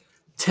 points,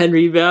 10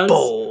 rebounds,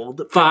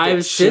 bold 5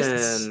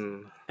 assists,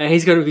 and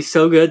he's going to be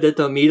so good that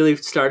they'll immediately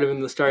start him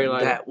in the starting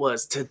line.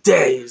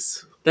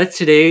 That's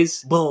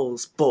today's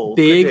Bulls bold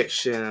big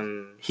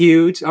prediction.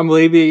 Huge,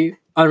 unbelievably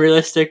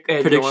unrealistic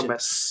prediction.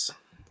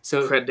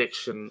 So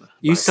prediction.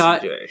 You saw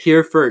it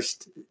here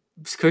first.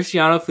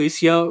 Cristiano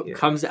Felicio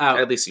comes out.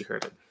 At least you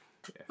heard it.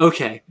 Yeah.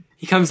 Okay.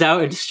 He comes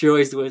out and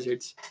destroys the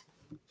Wizards.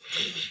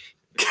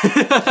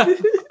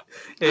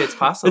 It's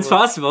possible. It's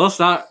possible. It's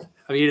not.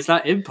 I mean, it's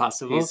not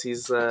impossible.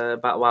 He's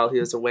while he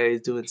was away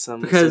doing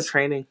some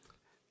training.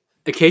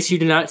 In case you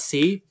did not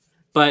see,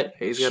 but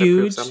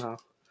huge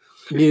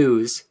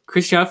news: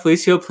 Cristiano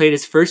Felicio played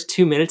his first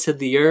 2 minutes of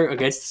the year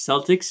against the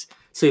Celtics,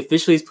 so he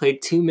officially has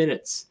played 2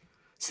 minutes.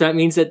 So that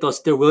means that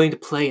they're willing to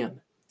play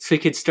him, so he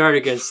could start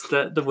against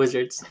the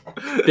Wizards.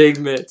 Big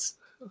minutes.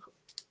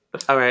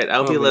 All right,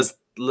 I'll be a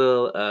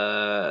little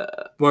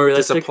more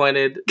realistic.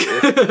 Disappointed.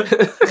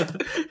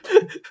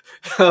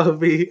 I'll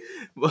be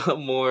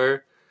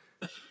more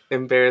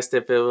embarrassed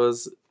if it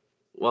was,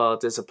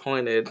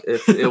 disappointed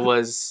if it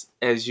was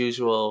as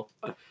usual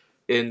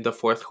in the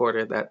fourth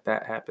quarter that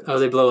happened. Oh,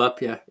 they blow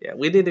up, yeah. Yeah,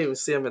 we didn't even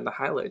see him in the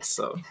highlights,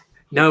 so.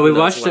 No, we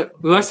watched the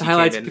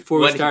highlights before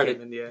we started.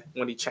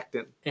 When he checked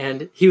in.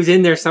 And he was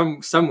in there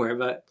somewhere,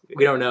 but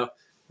we don't know.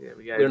 Yeah,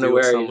 we don't know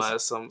where he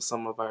is.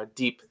 Some of our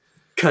deep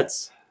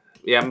cuts.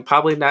 Yeah, I'm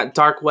probably not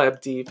dark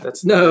web deep.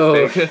 That's not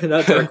dark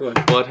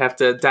web. We'll have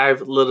to dive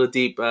a little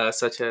deep,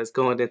 such as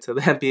going into the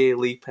NBA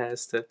League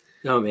Pass to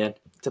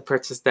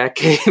purchase that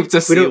game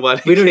to see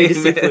what we don't need to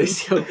see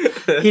Felicio.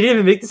 He didn't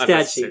even make the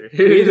stat sheet. He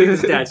didn't make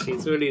the stat sheet,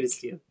 so we don't need to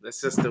see him.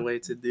 That's just the way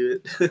to do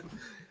it.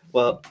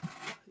 Well,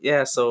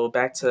 yeah. So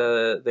back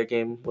to their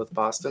game with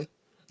Boston.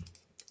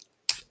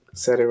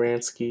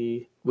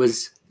 Satoransky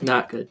was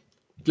not good.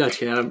 Not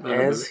kidding.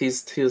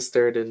 He was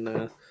third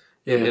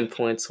in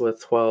points with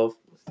 12.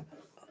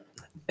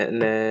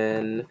 And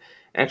then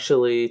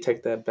Actually,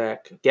 take that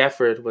back.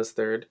 Gafford was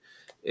third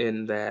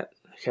in that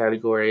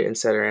category, and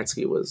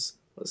Satoransky was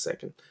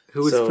second.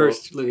 Who was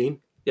first?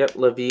 Levine? Yep,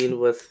 Levine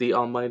with the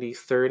almighty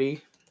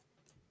 30.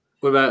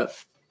 What about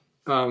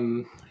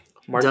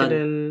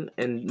Markkinen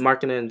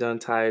and Dunn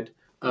tied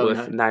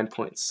with 9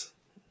 points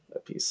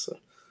apiece. So.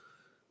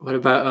 What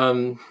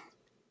about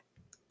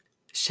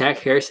Shaq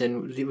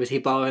Harrison? Was he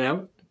balling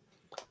out?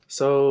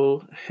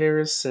 So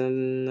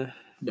Harrison,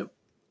 Nope.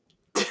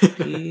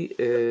 he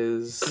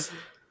is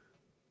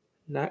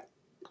not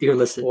Even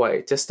listen.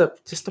 quite just a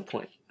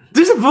point.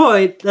 Just a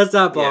point. That's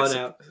not balling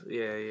out.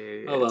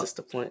 Yeah. Oh, well. Just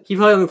a point. He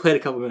probably only played a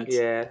couple minutes.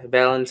 Yeah,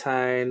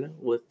 Valentine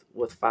with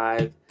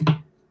 5.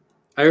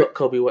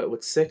 Kobe White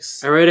with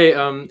 6. I read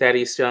a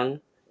Thaddeus Young,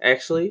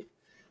 actually,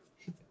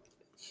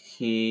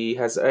 he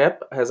has an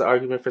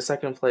argument for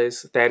second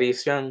place.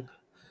 Thaddeus Young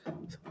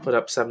put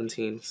up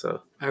 17.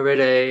 So I read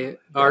a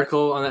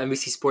article on the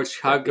NBC Sports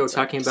Chicago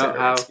talking about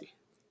how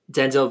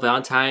Denzel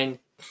Valentine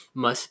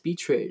must be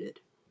traded,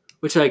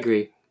 which I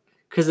agree,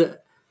 because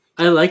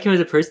I like him as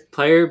a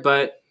player,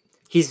 but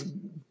he's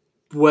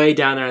way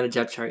down there on the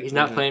depth chart. He's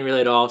not playing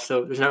really at all,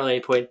 so there's not really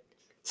any point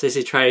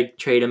to try to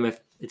trade him if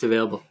it's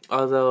available.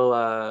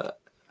 Although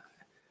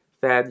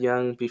Thad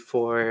Young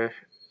before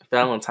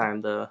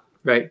Valentine, though.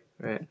 Right.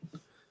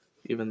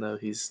 Even though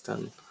he's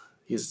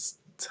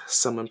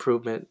some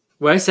improvement.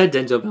 Well, I said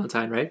Denzel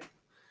Valentine, right?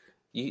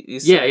 You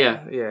said,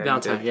 yeah.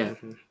 Valentine, yeah.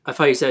 Mm-hmm. I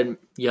thought you said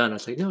Young. I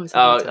was like, no, it's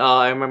Valentine.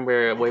 I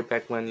remember way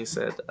back when you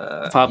said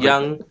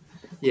Young.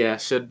 Yeah,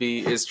 is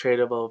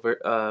tradable over.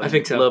 I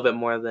think so. A little bit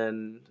more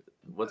than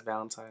with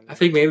Valentine. I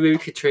think maybe we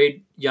could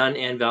trade Young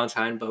and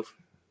Valentine both.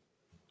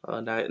 Oh,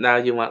 now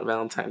you want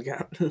Valentine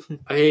gone.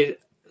 I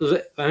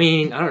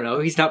mean, I don't know.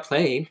 He's not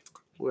playing.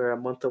 We're a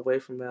month away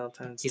from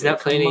Valentine's Day. He's not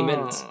playing any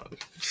minutes.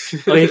 He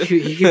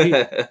could be,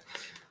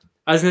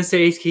 I was gonna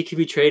say he could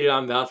be traded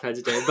on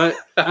Valentine's Day, but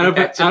I don't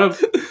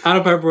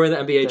remember when the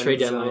NBA trade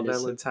deadline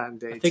is. Valentine's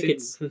Day.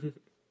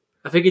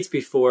 I think it's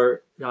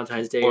before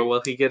Valentine's Day. Or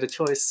will he get a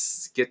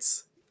choice?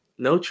 Gets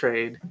no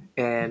trade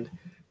and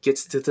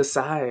gets to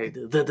decide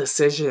the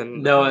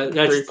decision. No,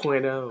 that's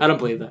 3.0. I don't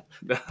believe that.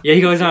 Yeah, he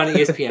goes on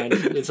ESPN.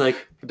 It's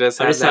like he does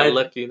have that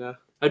look, you know.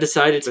 I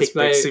decided to take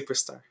my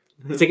superstar.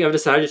 I've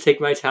decided to take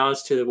my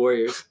talents to the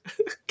Warriors.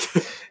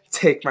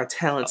 Take my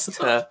talents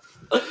to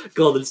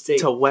Golden State,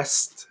 to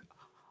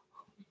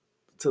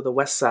the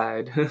west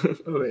side.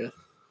 Oh yeah.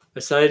 I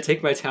decided to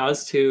take my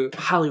talents to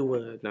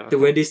Hollywood. No. The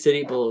Windy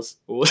City Bulls.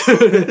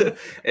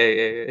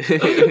 hey.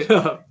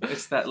 No.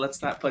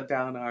 Let's not put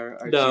down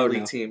our G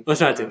League team.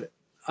 Let's not do it.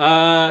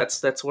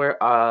 That's where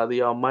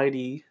the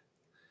almighty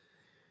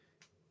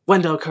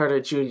Wendell Carter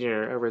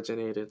Jr.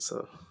 originated.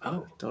 So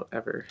don't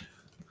ever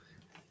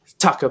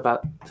talk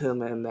about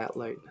him in that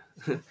light.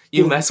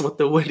 You mess with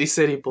the Windy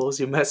City Bulls,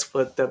 you mess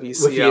with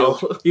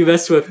WCL. You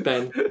mess with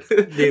Ben,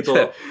 the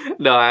Bull.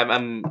 No,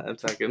 I'm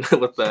talking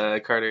with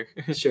Carter.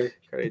 Sure,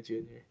 Carter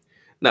Jr.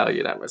 No,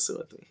 you're not messing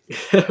with me.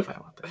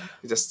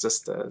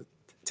 Just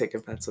take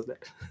offense of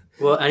that.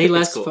 Well, any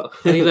last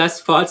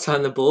thoughts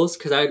on the Bulls?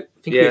 Because I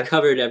think we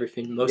covered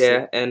everything mostly.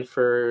 Yeah, and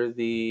for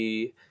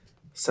the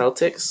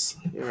Celtics,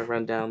 you want to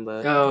run down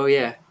the. Oh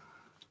yeah,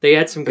 they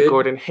had some good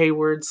Gordon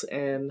Haywards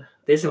and.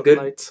 They had some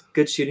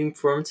good shooting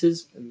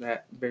performances in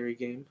that very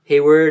game.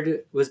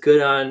 Hayward was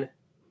good on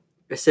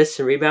assists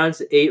and rebounds.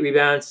 6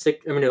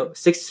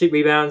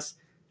 rebounds,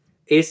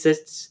 8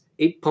 assists,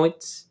 8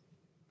 points.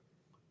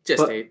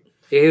 Just 8.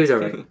 Yeah, he was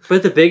alright.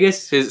 But the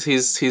biggest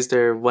he's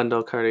their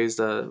Wendell Carter. He's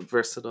the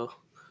versatile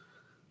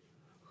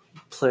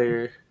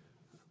player.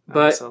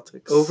 But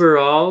Celtics.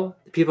 Overall,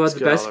 the people had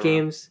the best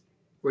games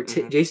were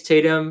Jason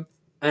Tatum,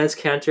 Enes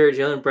Kanter,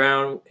 Jaylen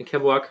Brown, and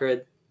Kemba Walker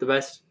had the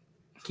best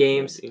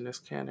games.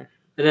 Enes Kanter.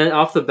 And then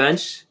off the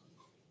bench,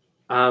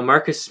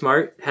 Marcus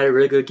Smart had a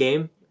really good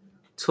game.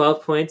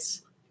 12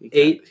 points,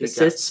 8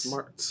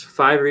 assists,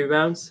 5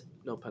 rebounds.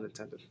 No pun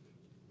intended.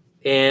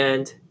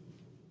 And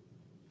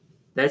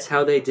that's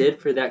how they did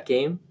for that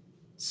game.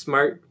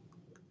 Smart.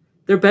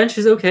 Their bench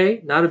is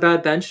okay. Not a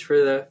bad bench for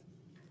the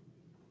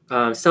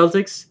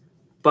Celtics.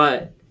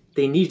 But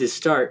they need to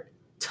start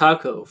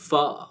Taco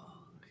Fall.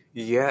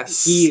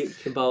 Yes. He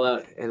can ball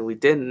out. And we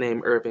didn't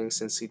name Irving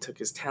since he took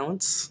his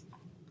talents.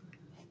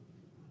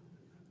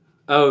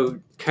 Oh,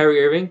 Kyrie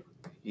Irving?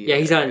 Yeah,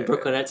 he's on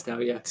Brooklyn Nets now.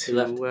 Yeah, he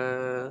left.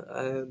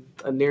 A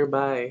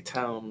nearby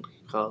town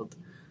called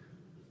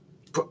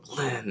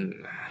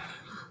Brooklyn.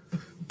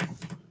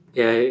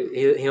 Yeah,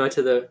 he went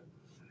to the...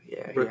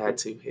 Yeah,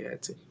 Brooklyn. He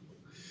had to.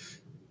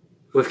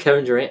 With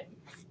Kevin Durant.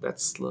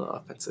 That's a little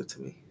offensive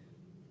to me.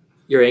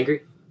 You're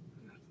angry?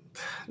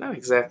 Not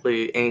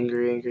exactly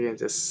angry. I'm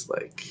just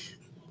like...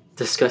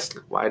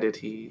 Disgusted. Why did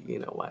he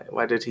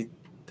had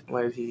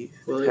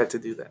to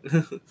do that?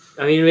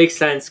 I mean, it makes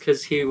sense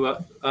because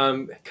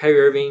Kyrie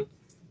Irving,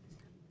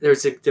 there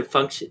was a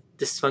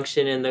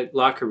dysfunction in the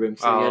locker room,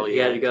 so he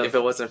had to go. If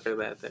it wasn't for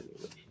that, then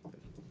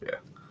yeah.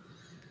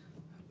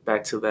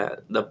 Back to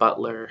the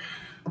Butler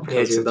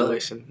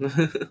situation.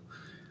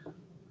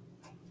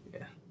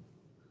 Yeah.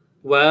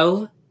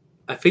 Well,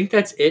 I think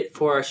that's it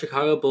for our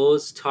Chicago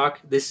Bulls talk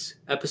this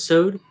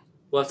episode.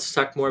 We'll have to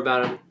talk more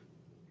about them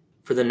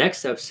for the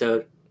next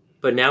episode.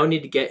 But now we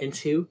need to get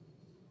into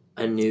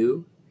a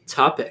new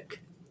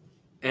topic.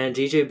 And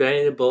DJ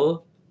Benny the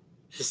Bull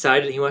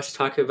decided he wants to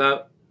talk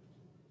about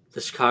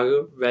the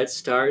Chicago Red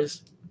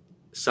Stars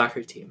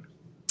soccer team.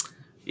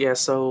 Yeah,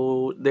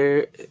 so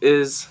there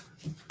is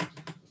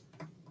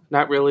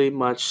not really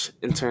much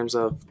in terms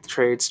of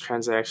trades,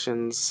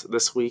 transactions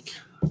this week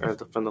or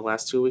from the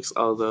last 2 weeks,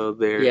 although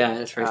there, Yeah,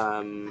 that's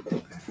right.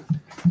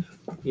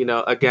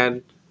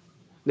 Again,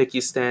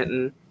 Nikki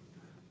Stanton,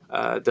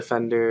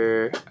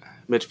 defender,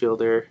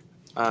 midfielder,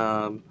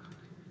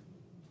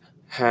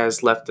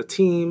 has left the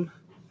team,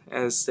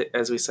 as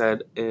we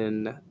said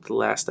in the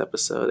last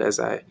episode, as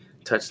I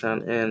touched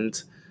on,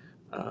 and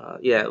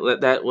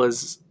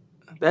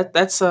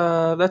that's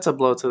a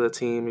blow to the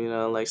team.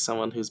 Like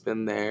someone who's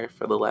been there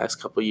for the last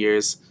couple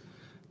years,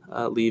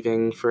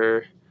 leaving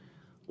for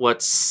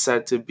what's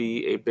said to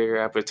be a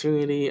bigger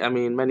opportunity. I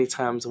mean, many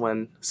times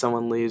when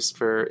someone leaves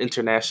for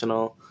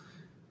international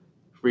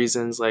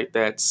reasons, like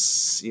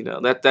that's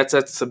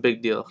a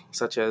big deal,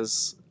 such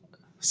as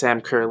Sam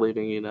Kerr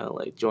leaving,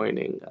 like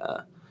joining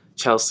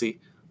Chelsea.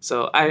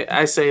 So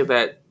I say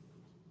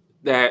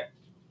that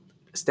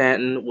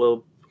Stanton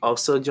will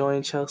also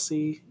join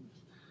Chelsea,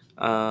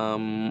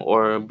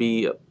 or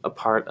be a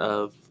part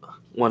of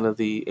one of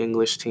the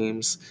English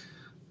teams.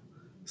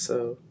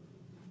 So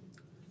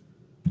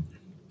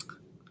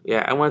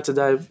yeah, I want to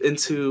dive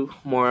into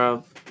more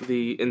of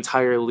the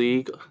entire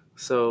league.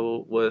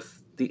 So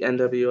with the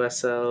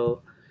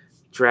NWSL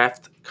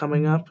draft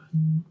coming up,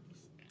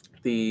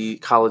 the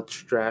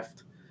college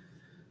draft,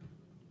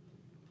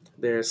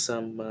 there's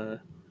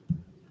some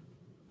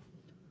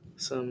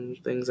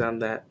things on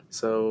that.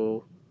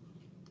 So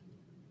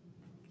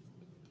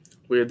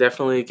we'll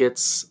definitely get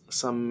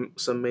some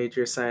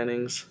major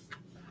signings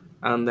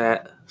on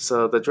that.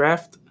 So the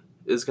draft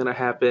is going to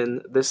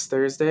happen this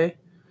Thursday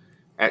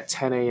at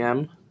 10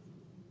 a.m.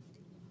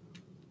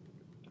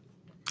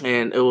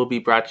 and it will be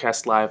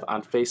broadcast live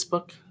on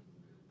Facebook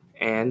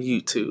and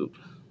YouTube.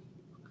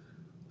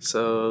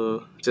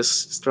 So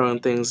just throwing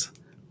things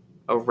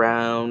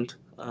around.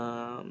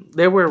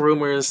 There were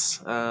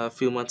rumors a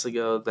few months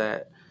ago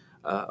that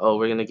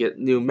we're gonna get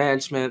new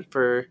management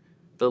for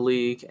the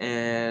league,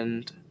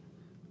 and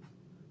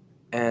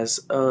as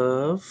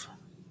of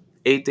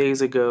 8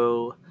 days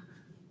ago,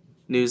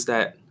 news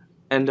that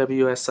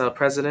NWSL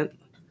president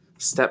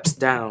steps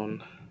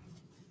down,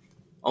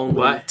 only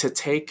Why? to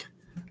take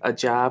a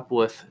job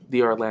with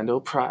the Orlando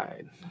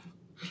Pride.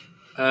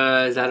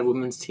 Is that a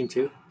women's team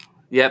too?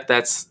 Yep,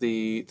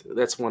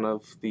 that's one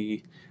of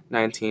the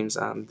 9 teams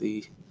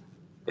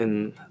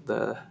in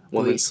the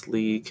women's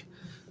league.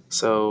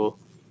 So,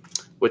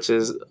 which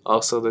is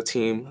also the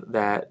team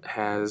that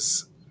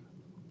has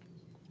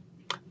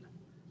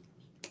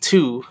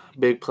 2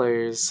 big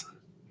players,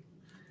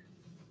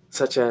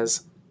 such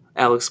as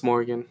Alex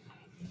Morgan.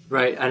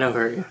 Right, I know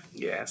her.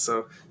 Yeah,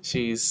 so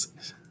she's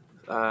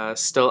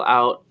still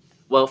out.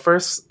 Well,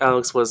 first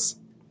Alex was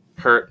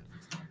hurt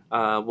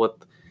with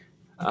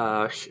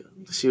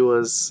she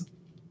was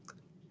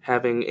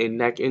having a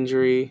neck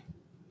injury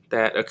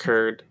that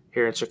occurred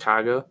here in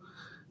Chicago,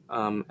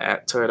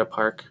 at Toyota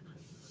Park,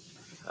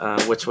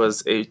 which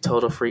was a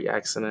total freak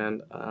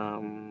accident.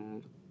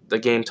 The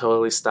game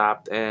totally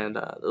stopped, and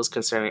it was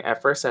concerning.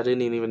 At first, I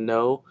didn't even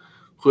know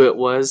who it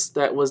was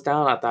that was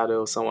down. I thought it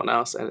was someone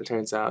else, and it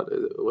turns out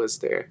it was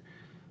their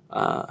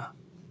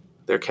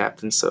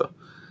captain. So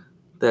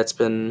that's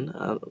been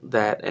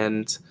that,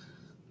 and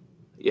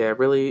yeah,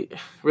 really,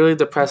 really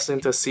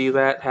depressing to see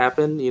that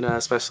happen.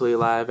 Especially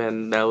live,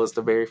 and that was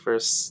the very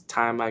first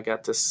time I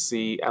got to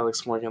see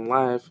Alex Morgan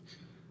live,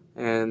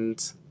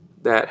 and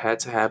that had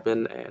to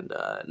happen, and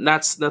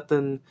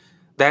nothing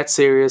that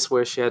serious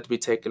where she had to be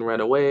taken right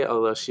away,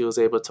 although she was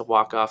able to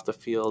walk off the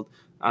field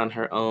on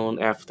her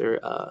own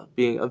after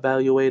being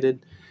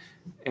evaluated.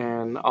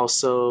 And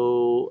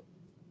also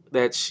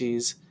that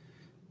she's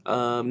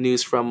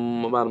news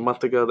from about a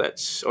month ago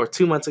or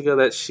 2 months ago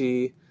that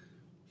she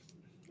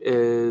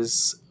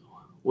is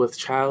with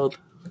child,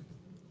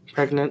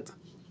 pregnant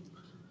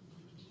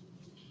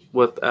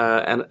with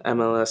an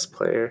MLS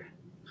player.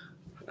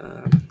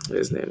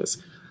 His name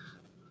is.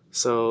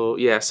 So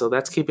yeah, so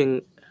that's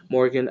keeping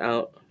Morgan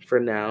out for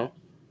now.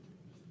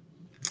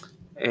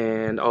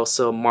 And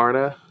also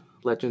Marta,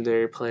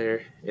 legendary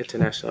player,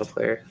 international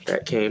player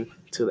that came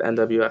to the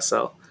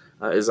NWSL,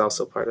 is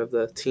also part of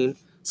the team.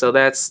 So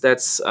that's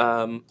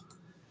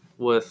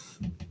with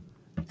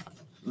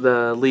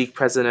the league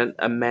president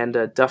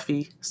Amanda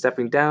Duffy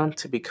stepping down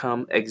to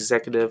become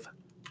executive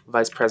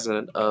vice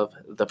president of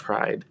the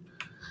Pride.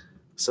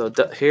 So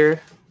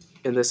here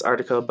in this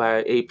article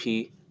by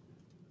AP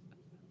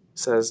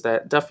says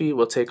that Duffy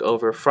will take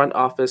over front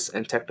office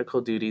and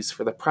technical duties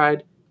for the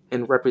Pride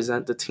and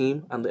represent the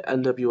team on the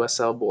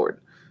NWSL board.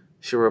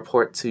 She'll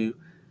report to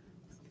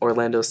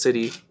Orlando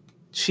City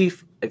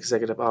Chief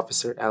Executive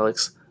Officer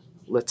Alex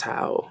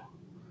Letao.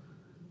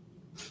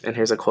 And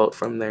here's a quote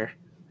from there.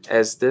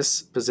 As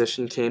this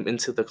position came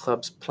into the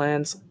club's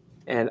plans,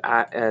 and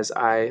as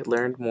I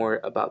learned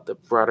more about the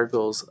broader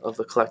goals of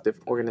the collective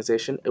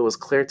organization, it was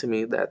clear to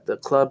me that the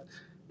club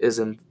is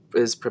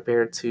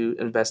prepared to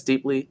invest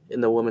deeply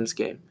in the women's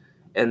game,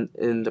 and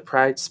in the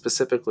pride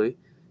specifically,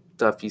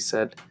 Duffy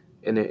said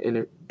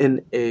in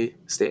a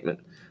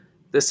statement.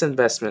 This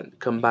investment,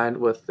 combined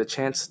with the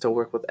chance to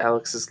work with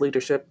Alex's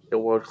leadership, a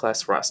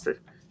world-class roster,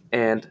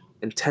 and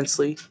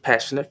intensely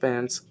passionate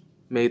fans,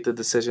 made the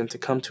decision to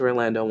come to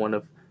Orlando one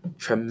of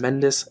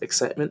tremendous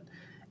excitement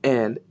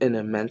and an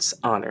immense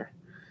honor.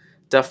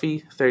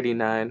 Duffy,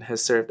 39,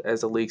 has served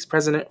as the league's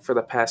president for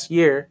the past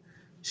year.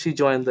 She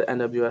joined the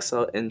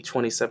NWSL in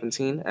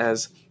 2017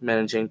 as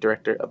managing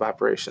director of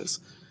operations.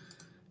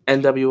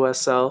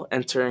 NWSL,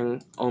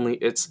 entering only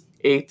its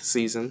 8th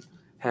season,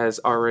 has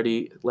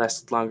already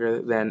lasted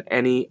longer than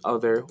any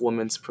other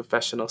women's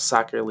professional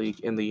soccer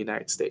league in the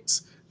United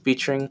States.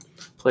 Featuring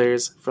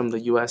players from the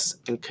U.S.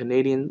 and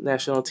Canadian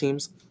national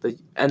teams, the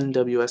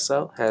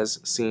NWSL has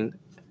seen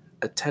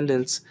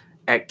attendance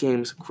at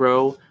games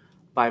grow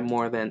by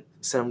more than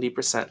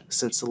 70%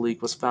 since the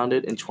league was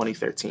founded in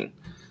 2013.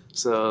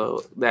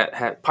 So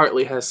that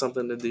partly has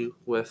something to do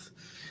with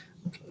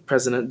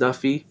President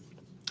Duffy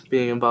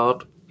being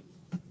involved.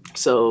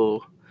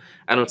 So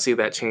I don't see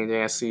that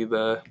changing. I see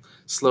the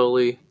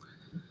league,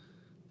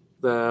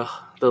 the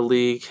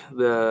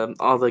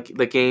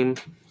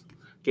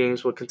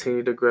games will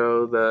continue to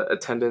grow. The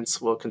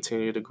attendance will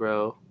continue to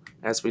grow,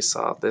 as we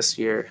saw this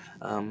year,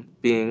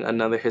 being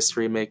another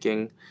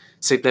history-making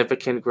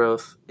significant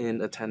growth in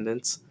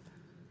attendance.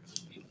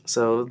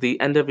 So the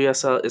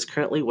NWSL is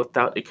currently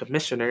without a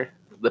commissioner.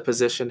 The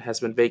position has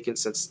been vacant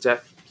since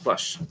Jeff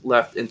Plush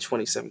left in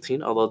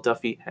 2017, although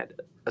Duffy had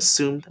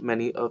assumed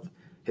many of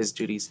his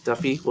duties.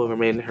 Duffy will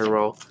remain in her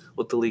role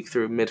with the league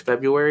through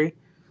mid-February,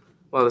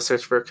 while the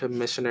search for a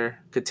commissioner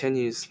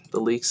continues, the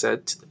league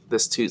said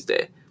this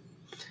Tuesday.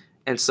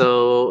 And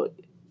so,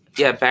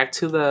 yeah, back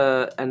to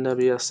the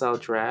NWSL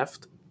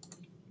draft.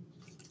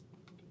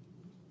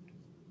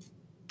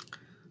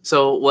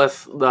 So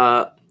with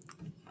the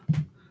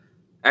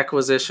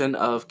acquisition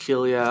of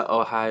Kealia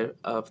Ohai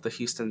of the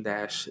Houston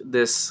Dash,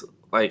 this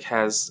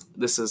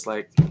is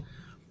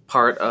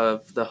part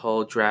of the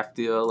whole draft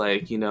deal.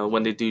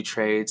 When they do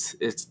trades,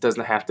 it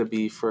doesn't have to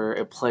be for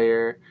a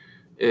player.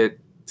 It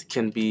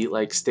can be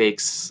like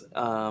stakes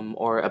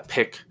or a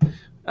pick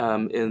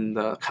in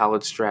the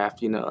college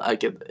draft. I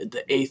get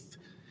the eighth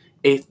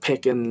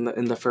pick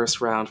in the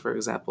first round, for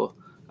example.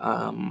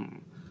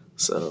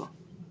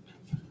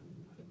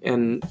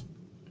 And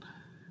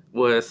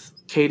with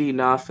Katie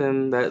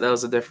Noffin, that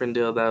was a different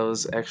deal. That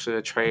was actually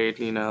a trade.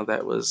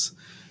 That was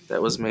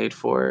made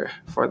for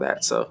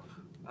that. So.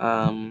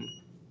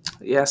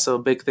 So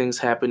big things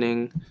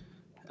happening.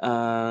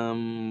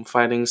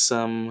 Finding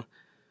some,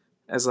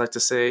 as I like to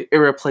say,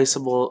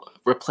 irreplaceable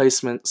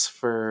replacements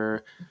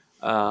for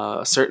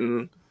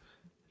certain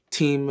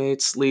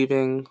teammates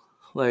leaving,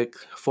 like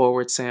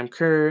forward Sam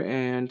Kerr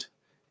and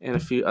a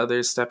few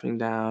others stepping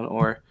down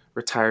or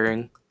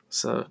retiring.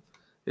 So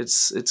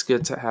it's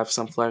good to have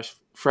some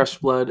fresh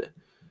blood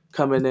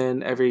coming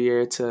in every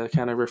year to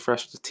kind of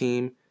refresh the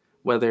team.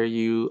 Whether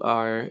you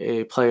are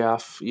a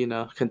playoff,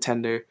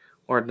 contender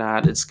or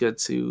not, it's good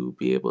to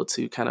be able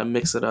to kind of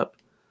mix it up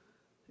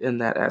in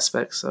that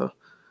aspect. So,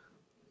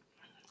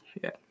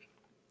 yeah.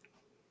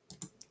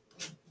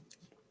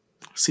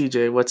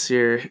 CJ, what's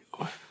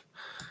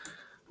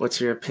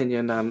your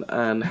opinion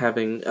on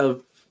having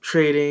of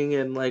trading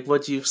and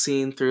what you've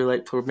seen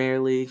through Premier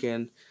League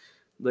and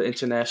the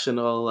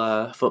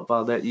international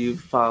football that you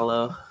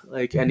follow?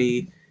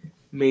 Any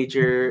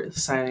major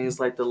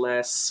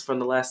signings from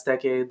the last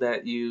decade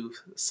that you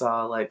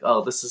saw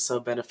oh, this is so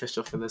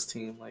beneficial for this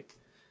team?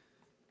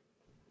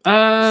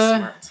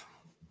 Smart.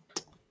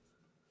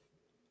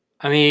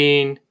 I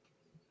mean,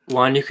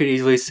 one you could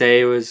easily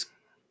say was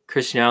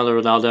Cristiano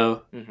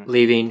Ronaldo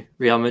leaving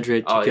Real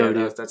Madrid to go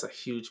to that's a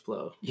huge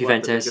blow.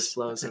 Juventus.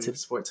 One of the biggest blows in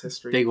sports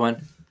history. Big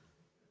one.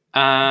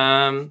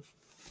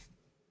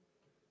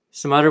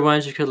 Some other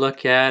ones you could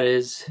look at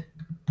is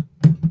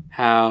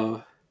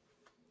how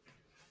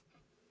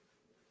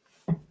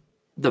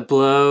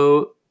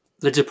the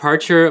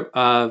departure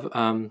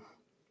of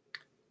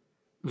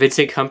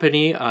Vincent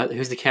Kompany,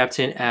 who's the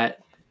captain at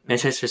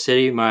Manchester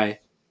City, my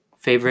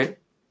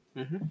favorite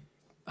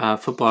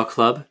football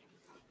club.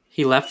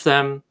 He left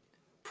them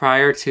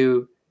prior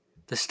to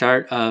the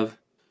start of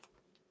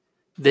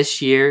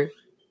this year,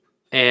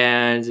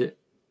 and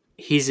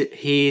his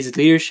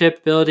leadership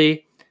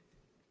ability,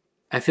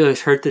 I feel,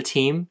 has hurt the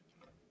team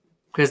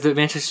because the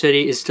Manchester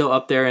City is still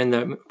up there in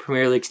the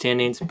Premier League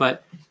standings,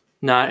 but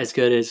not as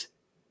good as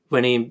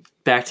winning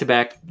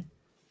back-to-back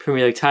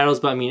Premier League titles.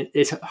 But I mean,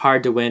 it's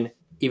hard to win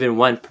even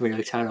one Premier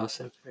League title.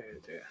 So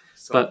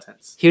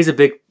intense. He was a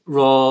big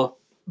role,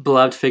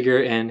 beloved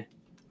figure in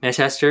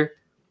Manchester,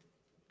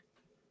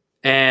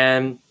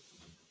 and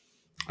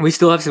we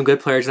still have some good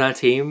players on that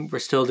team. We're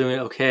still doing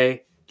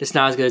okay. Just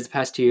not as good as the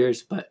past 2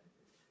 years, but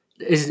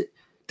it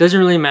doesn't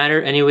really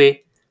matter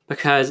anyway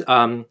because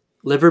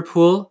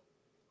Liverpool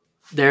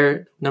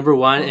They're number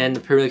one in the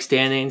Premier League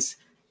standings.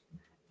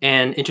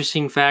 And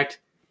interesting fact,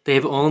 they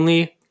have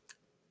only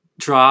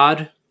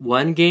drawed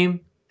one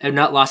game and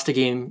not lost a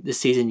game this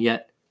season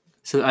yet.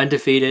 So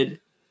undefeated.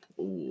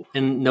 Ooh.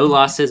 And no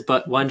losses,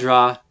 but one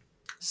draw.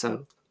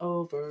 So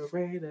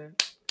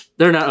Overrated.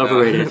 they're not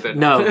overrated. they're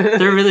No, not.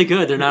 they're really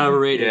good. They're not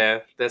overrated. Yeah,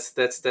 that's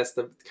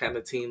the kind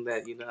of team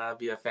that I'd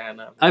be a fan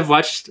of. I've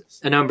watched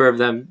a number of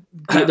them.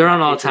 They're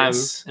on all the time,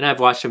 Patriots. and I've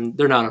watched them.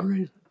 They're not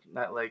overrated.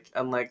 Not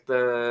unlike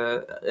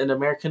in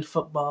American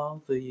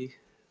football, the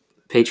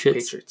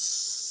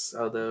Patriots.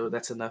 Although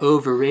that's enough.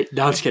 Overrated.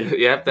 No, I'm just kidding.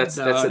 Yep, that's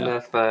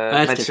enough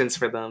That's mentions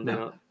for them.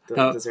 No. They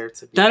don't deserve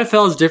to be. The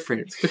NFL is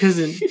different because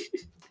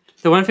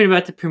the one thing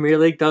about the Premier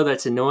League though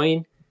that's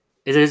annoying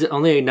is there's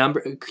only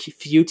a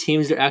few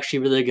teams that are actually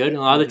really good, and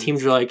a lot of the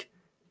teams are like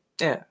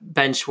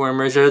bench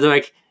warmers or they're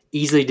like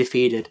easily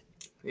defeated.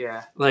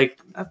 Yeah, like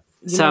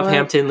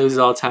Southampton loses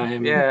all the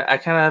time. Yeah, I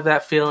kind of have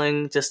that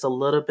feeling just a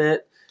little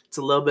bit. It's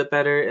a little bit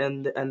better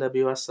in the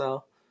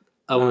NWSL.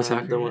 Women's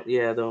soccer.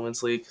 The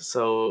women's league.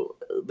 So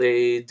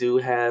they do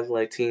have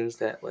like teams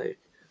that like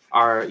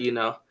are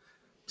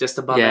just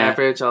above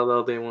average,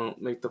 although they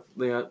won't make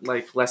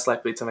like less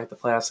likely to make the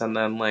playoffs. And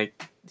then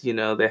like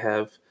they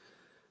have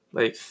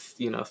like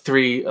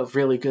three of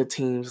really good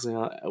teams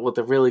with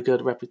a really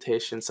good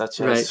reputation,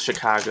 such as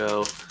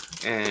Chicago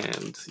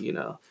and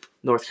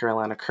North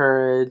Carolina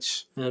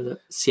Courage, the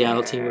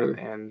Seattle team,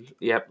 and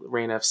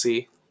Reign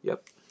FC.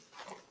 Yep,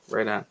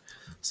 right on.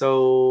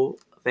 So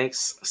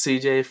thanks,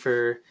 CJ,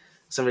 for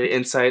some of the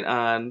insight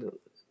on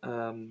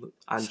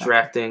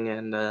drafting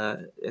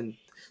and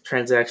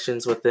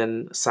transactions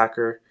within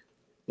soccer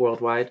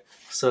worldwide.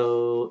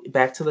 So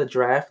back to the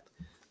draft,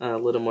 a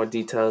little more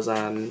details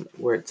on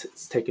where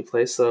it's taking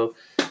place. So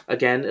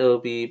again, it'll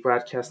be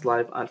broadcast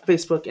live on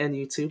Facebook and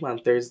YouTube on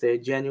Thursday,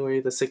 January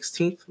the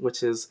 16th,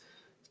 which is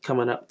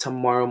coming up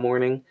tomorrow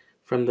morning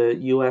from the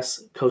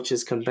U.S.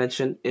 Coaches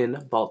Convention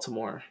in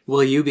Baltimore.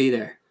 Will you be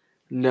there?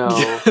 No,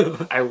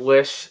 I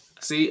wish.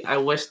 See, I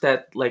wish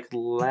that like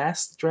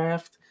last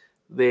draft,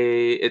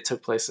 it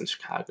took place in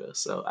Chicago,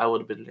 so I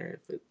would have been there.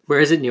 Where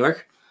is it? New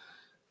York?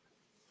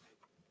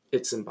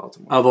 It's in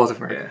Baltimore. Oh,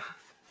 Baltimore. Yeah.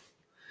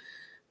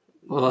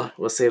 Well,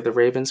 we'll save the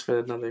Ravens for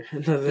another.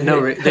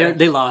 No,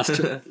 they lost.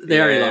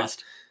 They already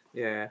lost.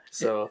 Yeah.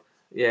 So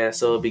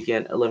it'll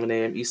begin 11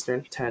 a.m.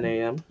 Eastern, 10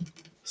 a.m.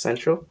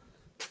 Central,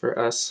 for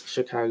us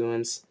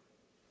Chicagoans,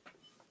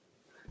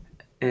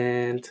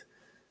 and.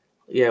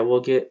 Yeah,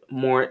 we'll get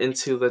more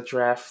into the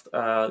draft,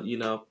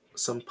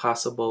 some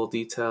possible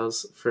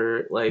details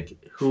for, like,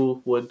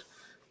 who would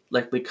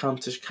likely come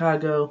to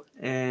Chicago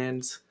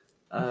and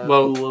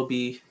who will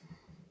be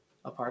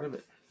a part of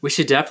it. We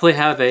should definitely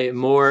have a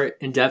more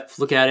in-depth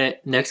look at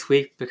it next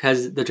week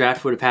because the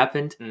draft would have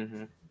happened.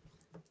 Mm-hmm.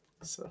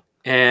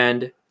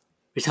 And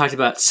we talked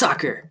about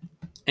soccer.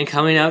 And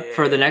coming up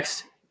for the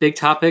next big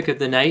topic of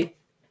the night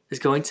is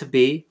going to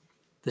be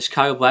the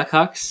Chicago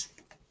Blackhawks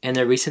and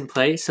their recent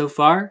play so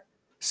far.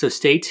 So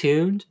stay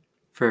tuned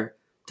for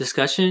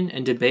discussion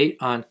and debate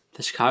on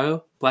the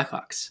Chicago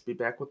Blackhawks. Be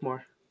back with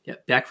more.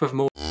 Yep, back with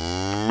more.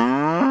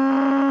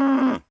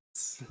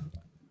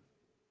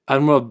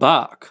 And we're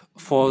back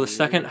for the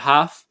second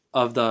half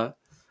of the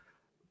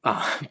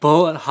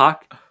Bull and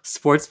Hawk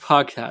Sports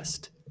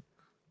Podcast.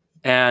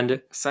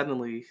 And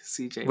suddenly,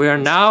 CJ. We are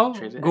now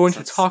going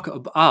to talk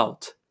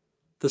about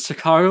the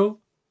Chicago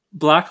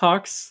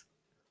Blackhawks.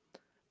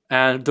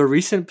 And the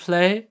recent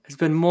play has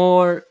been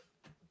more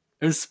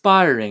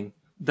inspiring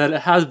than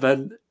it has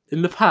been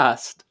in the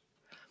past.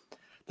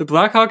 The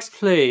Blackhawks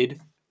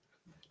played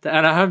the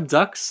Anaheim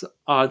Ducks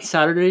on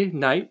Saturday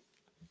night,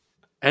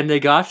 and they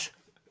got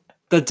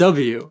the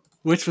W,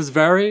 which was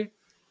very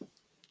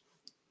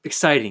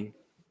exciting.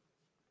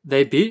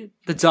 They beat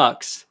the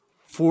Ducks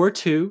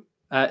 4-2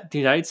 at the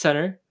United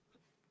Center,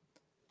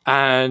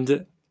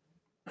 and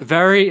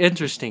very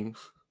interesting.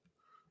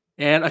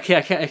 And okay,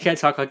 I can't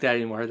talk like that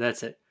anymore.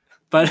 That's it.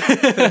 But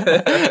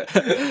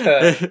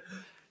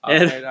all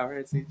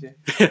right, CJ.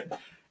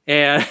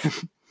 And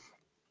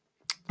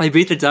they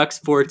beat the Ducks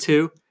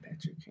 4-2.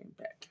 Patrick came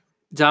back.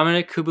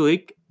 Dominic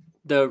Kubalik,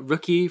 the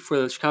rookie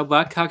for the Chicago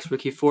Blackhawks,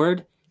 rookie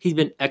forward, he's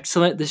been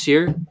excellent this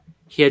year.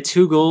 He had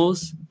 2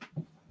 goals.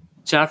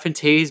 Jonathan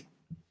Toews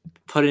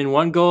put in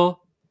 1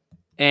 goal.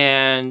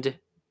 And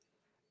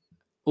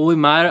Oli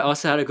Mata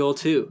also had a goal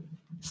too.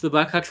 So the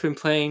Blackhawks have been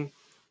playing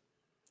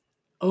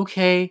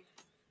okay.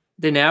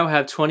 They now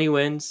have 20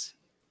 wins.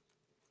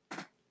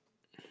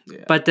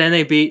 Yeah. But then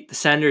they beat the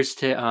Senders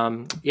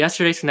to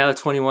yesterday, so now they're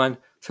 21.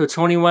 So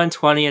 21,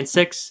 20, and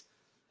 6.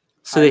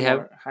 So they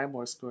have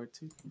Highmore scored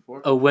too.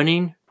 A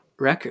winning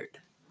record.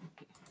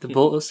 The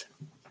Bulls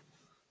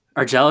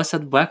are jealous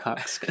of the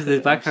Blackhawks because the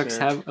Blackhawks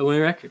have a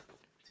winning record.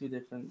 2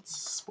 different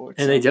sports.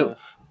 And they do.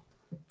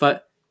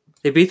 But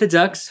they beat the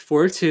Ducks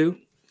 4-2.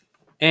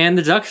 And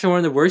the Ducks are one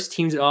of the worst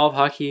teams in all of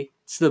hockey.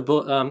 So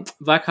the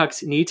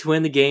Blackhawks need to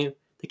win the game.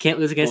 They can't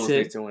lose against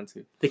it.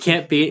 They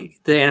can't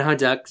beat the Anaheim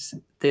Ducks.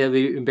 They'll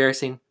be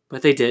embarrassing,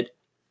 but they did.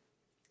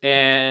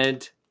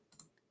 And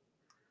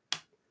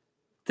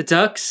the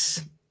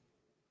Ducks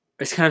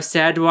it's kind of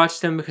sad to watch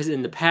them because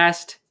in the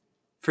past,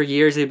 for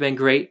years, they've been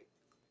great.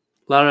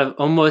 A lot of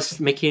almost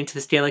making it to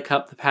the Stanley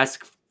Cup the past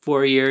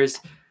 4 years.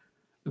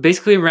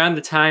 Basically around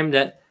the time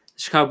that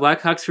the Chicago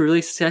Blackhawks were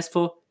really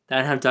successful, the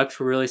Anaheim Ducks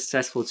were really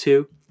successful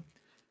too.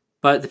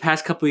 But the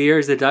past couple of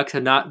years, the Ducks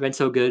have not been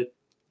so good.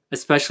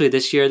 Especially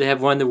this year, they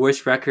have one of the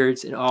worst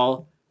records in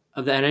all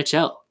of the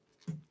NHL.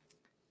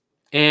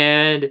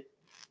 And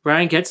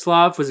Ryan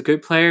Getzlaf was a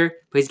good player,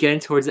 but he's getting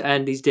towards the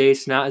end these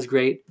days, so not as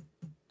great.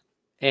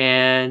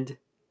 And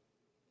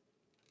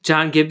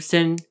John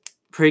Gibson,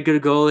 pretty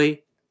good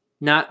goalie,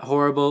 not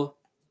horrible.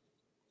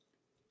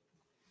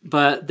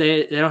 But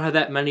they don't have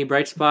that many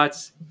bright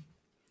spots.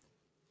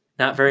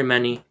 Not very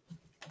many.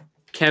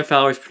 Cam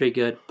Fowler's pretty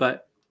good,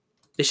 but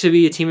they should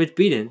be a team that's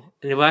beaten.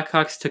 And the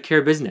Blackhawks took care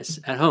of business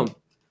at home.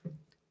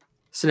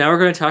 So now we're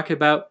going to talk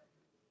about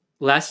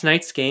last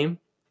night's game.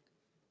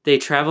 They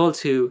traveled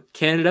to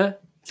Canada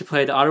to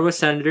play the Ottawa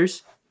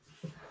Senators,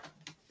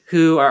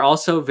 who are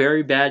also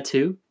very bad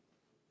too.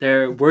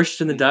 They're worse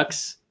than the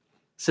Ducks,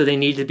 so they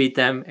need to beat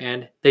them,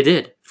 and they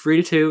did.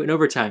 3-2 in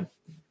overtime.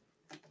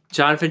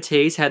 Jonathan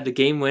Toews had the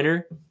game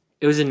winner.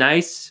 It was a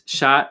nice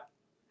shot,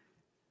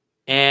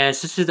 and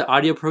since it's the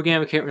audio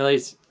program, I can't really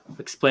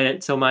explain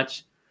it so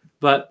much,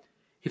 but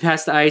he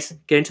passed the ice,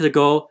 get into the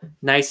goal,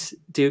 nice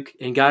Duke,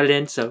 and got it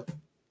in, so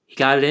he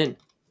got it in.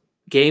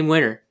 Game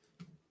winner.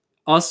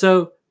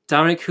 Also,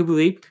 Dominic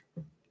Kubalik,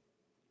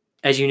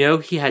 as you know,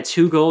 he had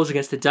 2 goals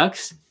against the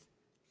Ducks.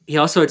 He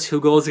also had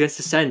 2 goals against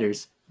the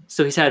Senators.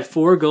 So he's had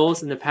 4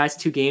 goals in the past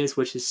 2 games,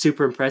 which is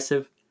super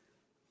impressive.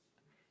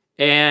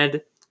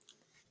 And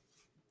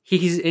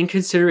he's in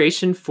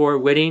consideration for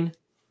winning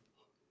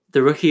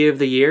the Rookie of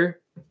the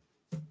Year.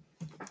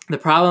 The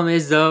problem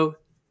is, though,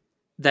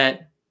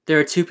 that there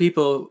are 2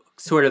 people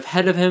sort of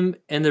ahead of him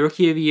in the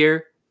Rookie of the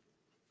Year.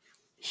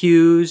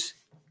 Hughes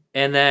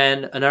and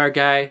then another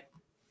guy.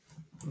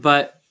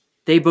 But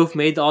they both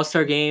made the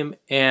All-Star game,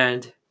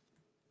 and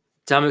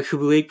Dominic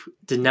Kubalik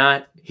did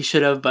not. He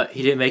should have, but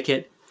he didn't make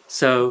it.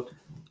 So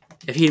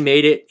if he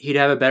made it, he'd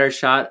have a better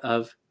shot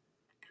of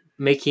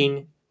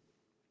making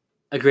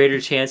a greater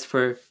chance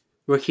for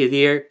Rookie of the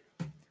Year.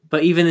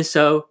 But even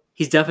so,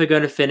 he's definitely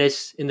going to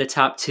finish in the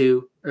top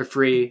 2 or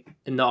 3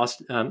 in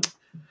the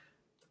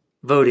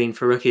voting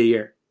for Rookie of the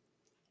Year.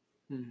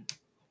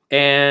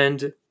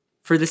 And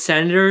for the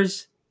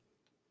Senators,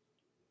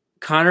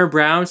 Connor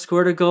Brown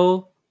scored a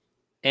goal,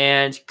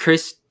 and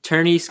Chris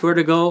Turney scored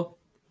a goal.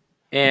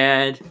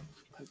 And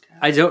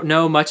I don't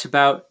know much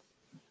about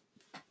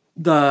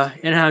the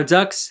Anaheim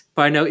Ducks,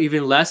 but I know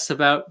even less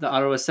about the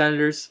Ottawa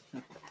Senators.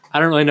 I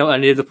don't really know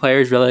any of the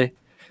players really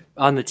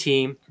on the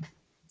team,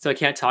 so I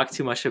can't talk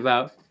too much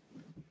about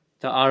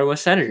the Ottawa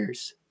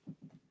Senators,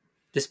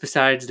 just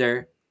besides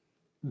they're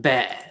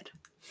bad.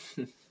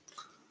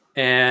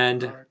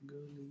 And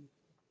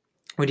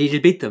we need to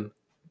beat them.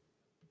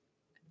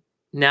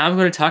 Now I'm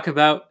going to talk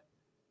about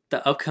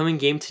the upcoming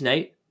game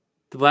tonight.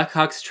 The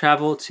Blackhawks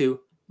travel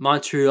to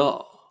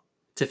Montreal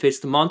to face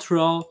the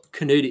Montreal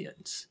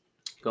Canadiens.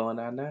 Going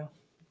on now?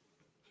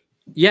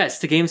 Yes,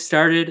 the game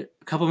started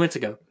a couple minutes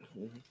ago.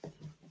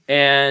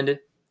 And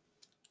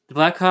the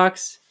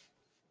Blackhawks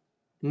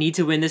need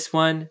to win this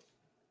one.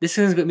 This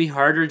one's going to be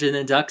harder than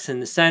the Ducks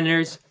and the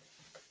Senators,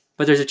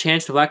 but there's a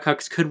chance the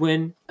Blackhawks could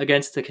win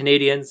against the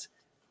Canadiens.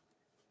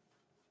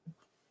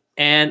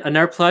 And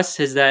another plus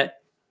is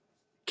that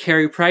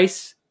Carey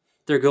Price,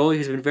 their goalie,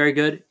 who's been very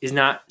good, is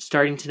not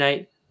starting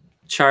tonight.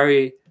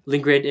 Charlie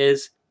Lindgren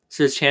is,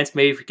 so there's a chance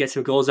maybe we get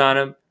some goals on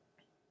him.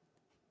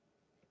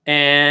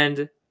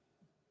 And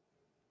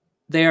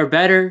they are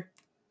better,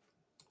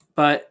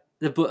 but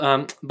the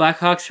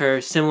Blackhawks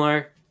are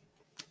similar,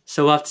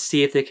 so we'll have to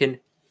see if they can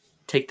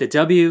take the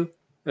W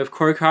of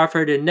Corey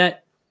Crawford in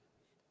net.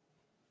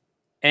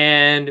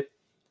 And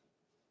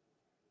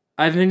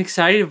I've been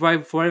excited by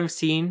what I've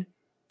seen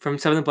from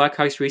some of the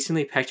Blackhawks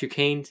recently. Patrick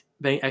Kane's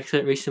been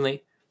excellent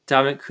recently.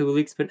 Dominic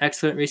Kubalik's been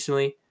excellent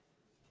recently.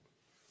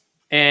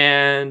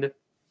 And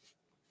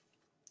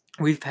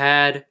we've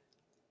had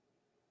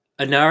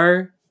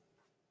another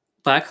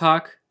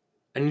Blackhawk.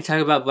 I need to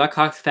talk about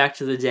Blackhawks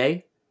fact of the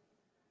day.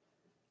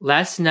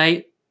 Last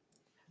night,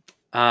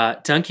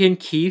 Duncan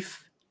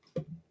Keith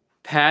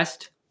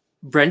passed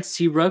Brent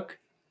Seabrook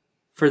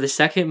for the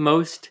second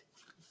most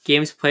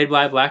games played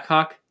by a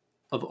Blackhawk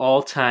of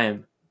all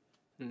time,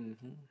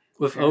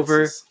 with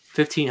over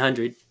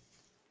 1,500.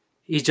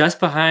 He's just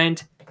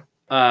behind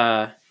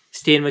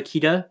Stan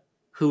Mikita,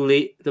 who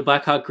lead the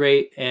Blackhawk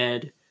great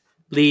and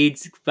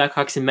leads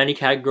Blackhawks in many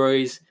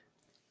categories.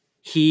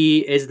 He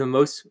is the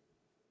most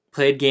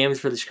played games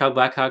for the Chicago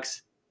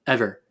Blackhawks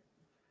ever.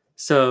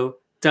 So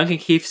Duncan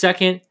Keith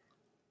second,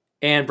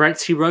 and Brent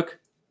Seabrook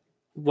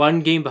 1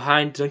 game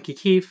behind Duncan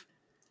Keith,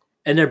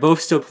 and they're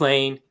both still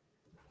playing.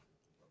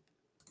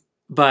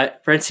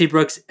 But Brent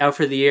Seabrook's out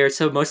for the year,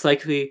 so most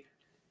likely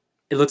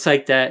it looks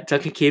like that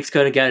Duncan Keith's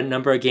going to get a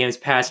number of games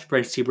past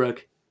Brent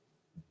Seabrook,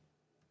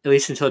 at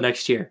least until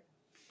next year.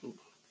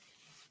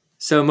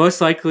 So most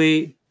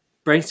likely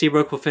Brent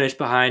Seabrook will finish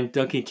behind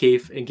Duncan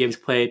Keith in games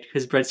played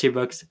because Brent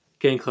Seabrook's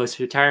getting close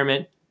to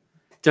retirement.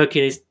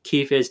 Duncan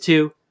Keith is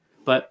too.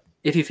 But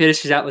if he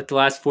finishes out like the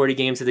last 40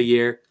 games of the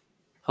year,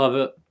 he'll have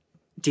a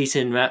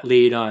decent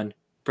lead on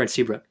Brent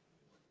Seabrook.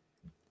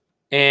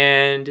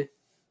 And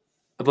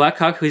a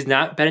Blackhawk who's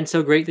not been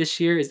so great this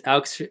year is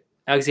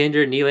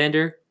Alexander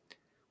Nylander.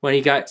 When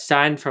he got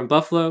signed from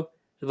Buffalo,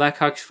 the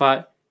Blackhawks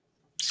thought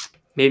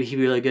maybe he'd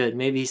be really good.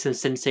 Maybe he's some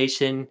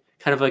sensation,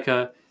 kind of like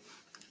a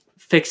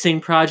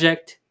fixing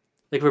project.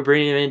 Like we're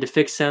bringing him in to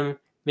fix him.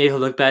 Maybe he'll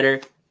look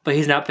better. But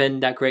he's not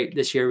been that great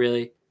this year,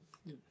 really.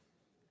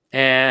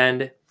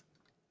 And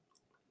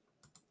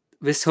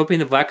just hoping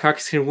the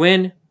Blackhawks can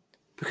win,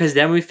 because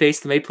then we face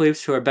the Maple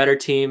Leafs, who are a better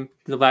team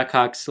than the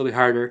Blackhawks. It'll be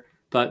harder.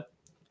 But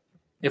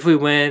if we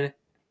win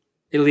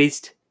at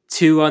least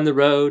 2 on the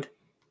road,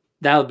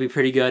 that would be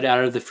pretty good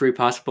out of the 3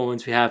 possible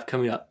ones we have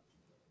coming up.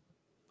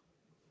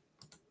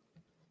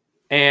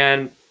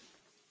 And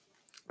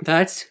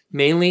that's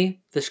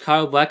mainly the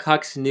Chicago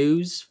Blackhawks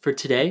news for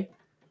today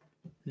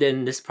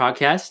in this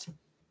podcast.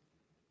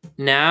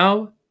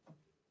 Now,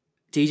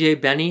 DJ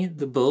Benny,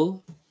 the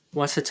Bull,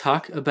 wants to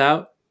talk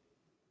about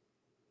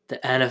the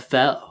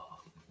NFL.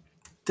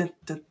 Dun,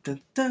 dun,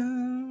 dun,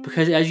 dun.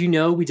 Because as you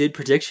know, we did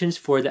predictions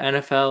for the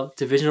NFL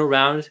divisional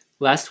round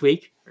last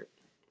week.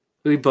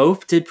 We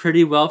both did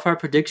pretty well for our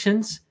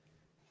predictions.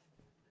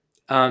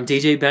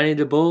 DJ Benny,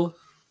 the Bull,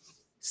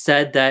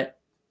 said that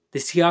the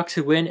Seahawks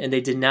would win, and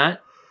they did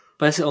not.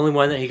 But that's the only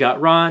one that he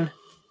got wrong.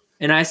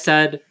 And I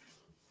said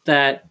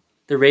that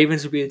the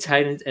Ravens would be the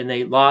Titans, and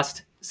they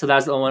lost. So that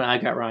was the only one I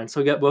got wrong.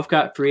 So we both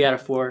got 3 out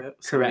of 4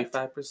 correct.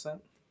 75%.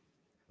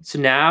 So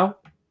now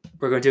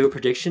we're going to do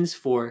predictions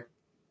for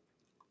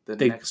The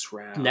next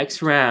round.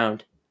 Next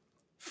round.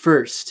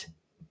 First,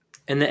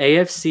 in the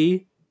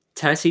AFC,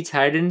 Tennessee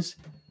Titans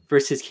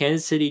versus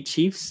Kansas City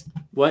Chiefs.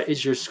 What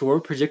is your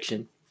score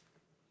prediction?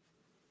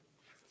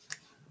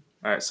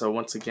 All right, so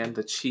once again,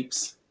 the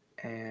Chiefs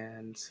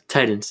and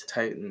Titans.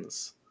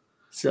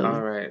 So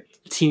all right.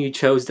 the team you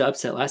chose to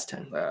upset last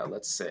time.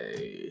 Let's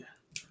say,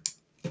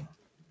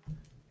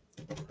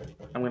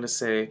 I'm going to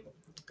say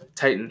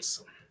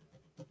Titans.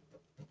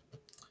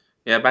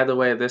 Yeah, by the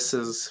way, this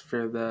is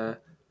for the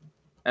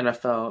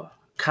NFL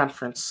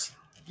conference.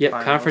 Yep,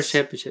 finals. conference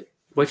championship.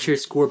 What's your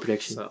score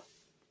prediction? So,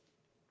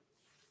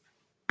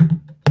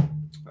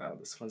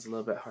 this one's a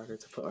little bit harder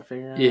to put our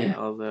finger on. Yeah.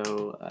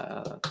 Although,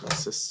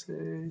 let's just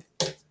say,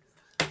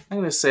 I'm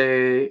going to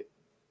say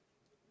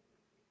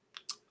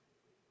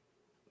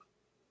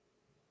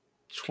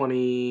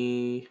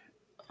 20,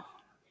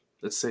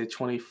 let's say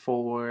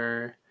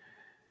 24-20.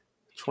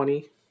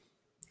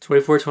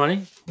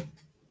 24-20?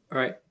 All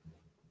right.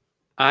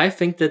 I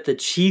think that the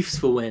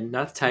Chiefs will win,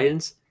 not the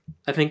Titans.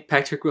 I think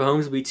Patrick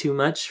Mahomes will be too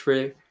much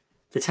for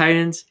the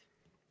Titans.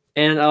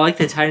 And I like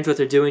the Titans, what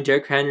they're doing.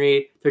 Derrick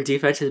Henry, their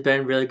defense has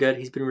been really good.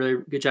 He's been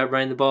really good job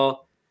running the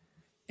ball.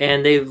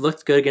 And they've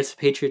looked good against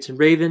the Patriots and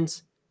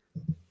Ravens.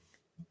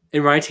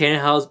 And Ryan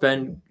Tannehill has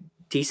been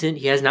decent.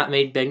 He has not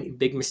made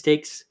big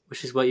mistakes,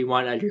 which is what you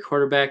want out of your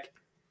quarterback.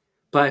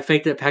 But I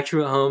think that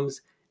Patrick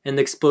Mahomes and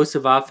the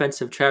explosive offense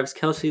of Travis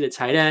Kelce, the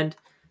tight end,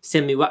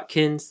 Sammy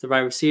Watkins, the wide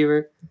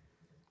receiver,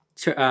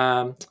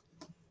 and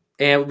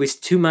it was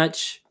too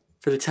much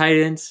for the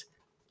Titans.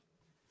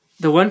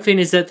 The one thing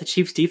is that the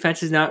Chiefs'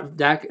 defense is not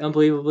that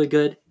unbelievably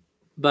good,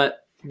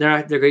 but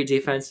they're great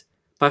defense.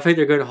 But I think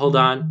they're going to hold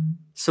on.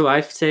 So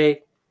I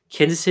say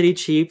Kansas City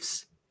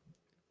Chiefs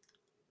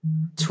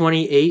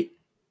 28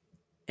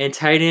 and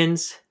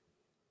Titans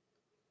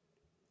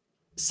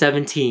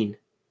 17.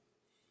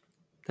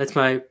 That's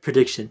my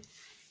prediction.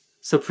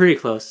 So pretty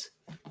close.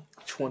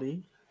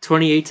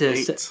 28 to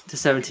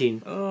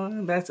 17.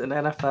 Oh, that's an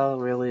NFL.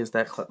 Really, is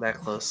that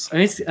close? I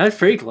mean, that's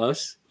pretty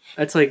close.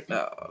 That's like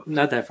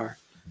not that far.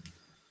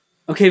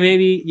 Okay,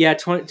 maybe, yeah,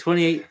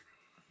 28.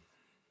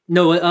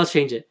 No, I'll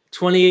change it.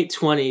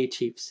 28-20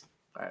 Chiefs.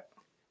 All right.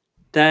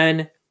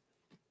 Then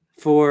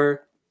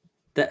for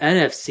the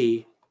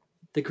NFC,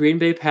 the Green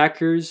Bay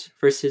Packers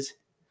versus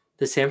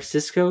the San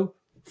Francisco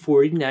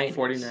 49ers.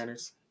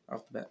 49ers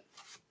off the bat.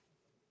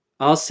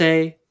 I'll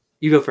say,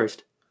 you go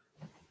first.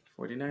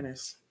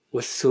 49ers.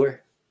 What's the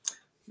score?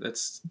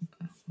 Let's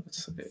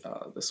say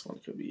this one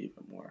could be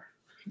even more.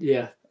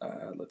 Yeah.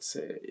 Let's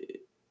say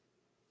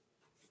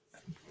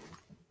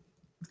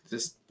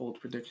just bold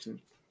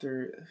prediction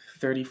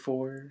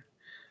 34-20.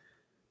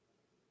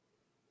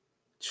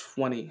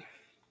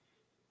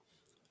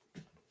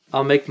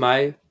 I'll make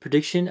my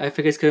prediction. I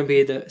think it's going to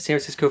be the San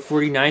Francisco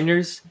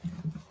 49ers.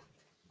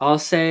 I'll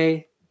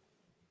say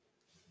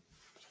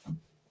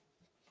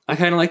I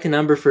kind of like the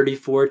number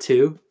 34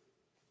 too.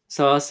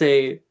 So I'll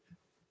say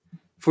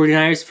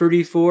 49ers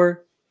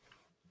 34.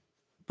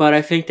 But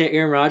I think that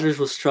Aaron Rodgers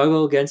will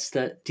struggle against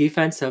the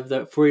defense of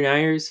the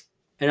 49ers.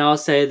 And I'll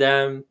say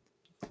them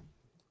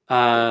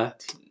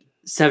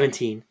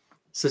 17.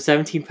 So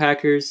 17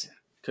 Packers.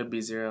 Could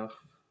be 0.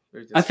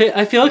 I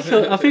feel like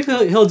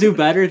he'll do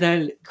better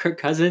than Kirk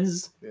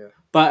Cousins. Yeah.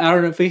 But I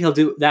don't think he'll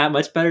do that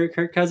much better than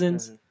Kirk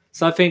Cousins. Mm-hmm.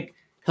 So I think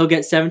he'll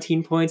get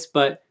 17 points,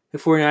 but the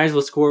 49ers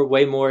will score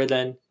way more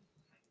than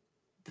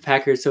the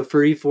Packers. So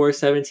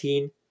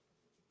 34-17,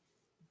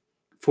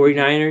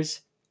 49ers.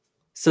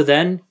 So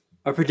then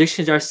our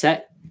predictions are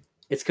set.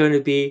 It's going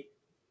to be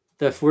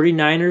the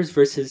 49ers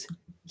versus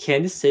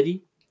Kansas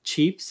City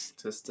Chiefs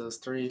Just those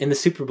three. in the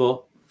Super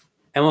Bowl.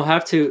 And we'll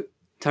have to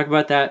talk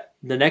about that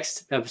the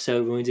next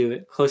episode when we do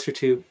it closer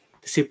to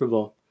the Super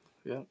Bowl.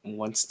 Yeah,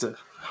 once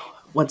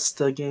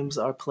the games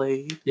are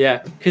played.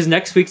 Yeah, because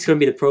next week's going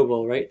to be the Pro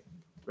Bowl, right?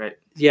 Right.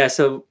 Yeah,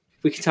 so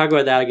we can talk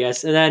about that, I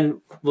guess. And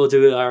then we'll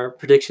do our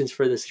predictions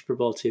for the Super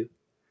Bowl, too.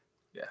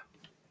 Yeah.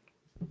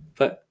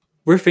 But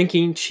we're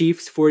thinking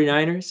Chiefs,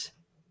 49ers.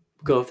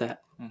 We'll go with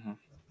that. Mm-hmm.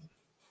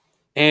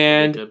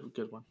 And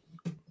good one.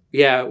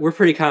 Yeah, we're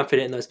pretty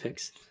confident in those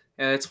picks.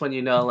 And it's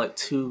when like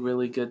two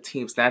really good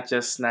teams, not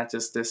just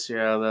this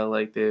year, although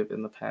like they've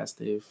in the past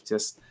they've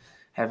just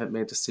haven't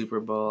made the Super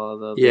Bowl,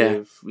 although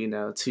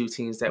they've two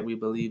teams that we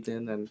believed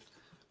in, and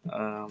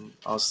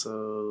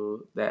also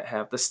that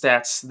have the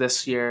stats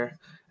this year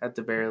at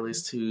the very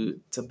least to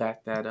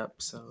back that up.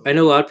 So I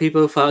know a lot of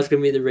people thought it was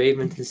going to be the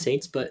Ravens and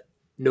Saints, but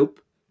nope,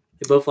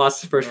 they both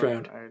lost the first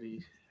round. I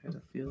already had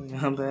a feeling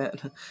on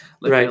that.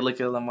 Look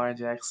at Lamar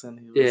Jackson.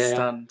 He was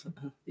stunned.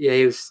 Yeah,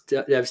 he was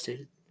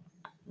devastated.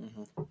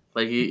 Mm-hmm.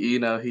 Like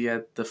he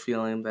had the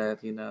feeling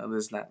that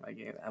this is not my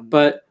game.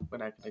 We're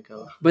not gonna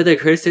go. But the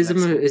criticism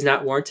is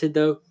not warranted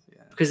though,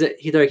 because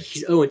he's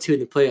 0-2 in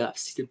the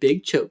playoffs. He's a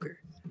big choker.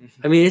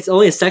 Mm-hmm. I mean, it's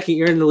only his second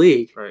year in the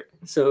league, right?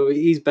 So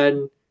he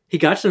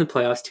got to the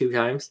playoffs 2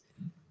 times.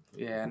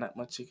 Yeah, not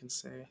much you can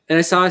say. And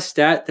I saw a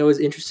stat that was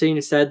interesting.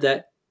 It said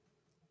that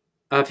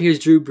I think it was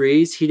Drew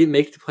Brees. He didn't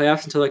make the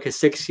playoffs until like his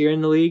 6th year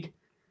in the league,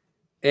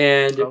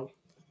 and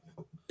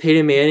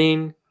Peyton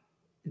Manning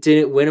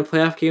didn't win a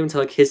playoff game until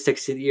like his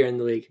 6th year in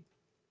the league.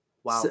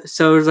 Wow.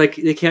 So it was like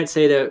they can't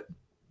say that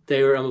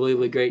they were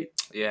unbelievably great.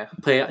 Yeah.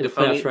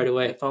 Playoffs right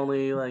away. If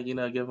only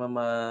give him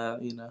a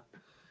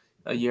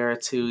year or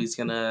two, he's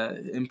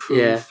gonna improve.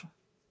 Yeah.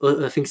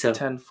 Well, I think so.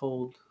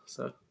 Tenfold.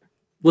 So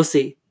we'll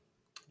see.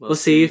 We'll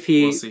see if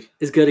he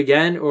is good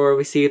again, or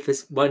we see if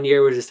this 1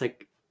 year was just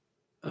like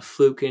a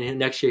fluke, and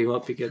next year he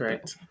won't be good.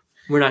 Correct.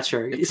 We're not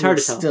sure. It's hard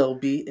to tell. Still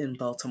be in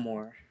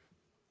Baltimore.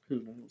 Who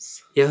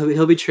knows? Yeah,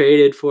 he'll be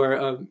traded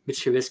for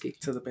Mitch Trubisky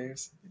to the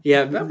Bears.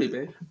 Yeah, that'd be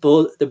big.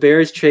 The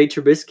Bears trade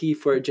Trubisky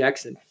for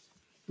Jackson.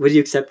 Would you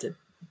accept it?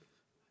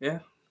 Yeah.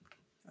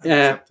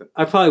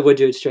 I probably would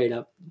do it straight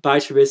up. Buy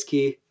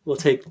Trubisky. We'll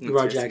take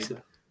Lamar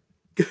Jackson.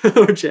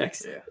 Lamar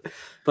Jackson. Yeah.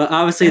 But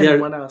obviously,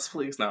 anyone else,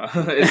 please no.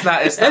 It's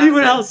not. It's not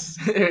anyone else.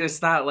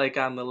 It's not like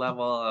on the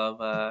level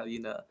of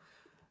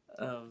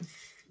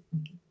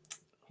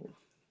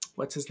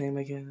what's his name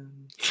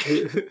again?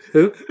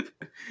 Who?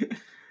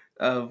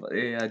 Of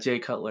Jay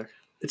Cutler.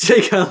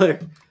 Jay Cutler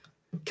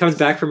comes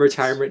back from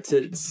retirement to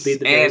lead the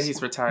Bears. And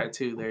he's retired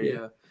too. There you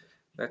go.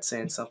 That's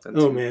saying something.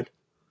 Oh, man.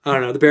 I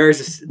don't know. The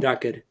Bears is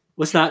not good.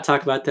 Let's not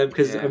talk about them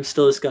because I'm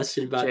still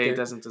disgusted about Jay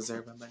doesn't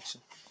deserve a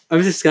mention.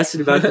 I'm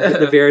disgusted about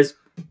the Bears'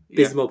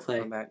 abysmal play.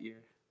 From that year.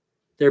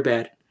 They're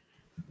bad.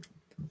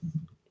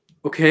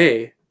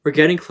 Okay. We're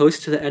getting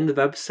close to the end of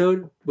the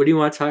episode. What do you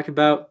want to talk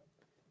about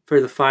for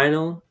the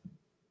final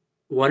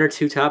 1 or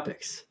 2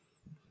 topics?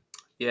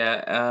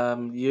 Yeah,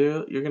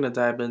 you're gonna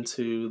dive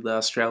into the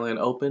Australian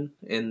Open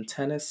in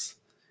tennis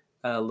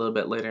a little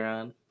bit later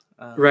on.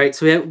 Right.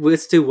 So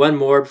let's do one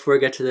more before we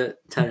get to the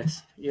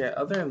tennis. Yeah.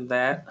 Other than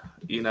that,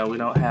 we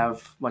don't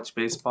have much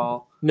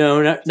baseball.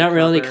 No, not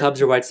really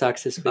Cubs or White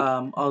Sox this week.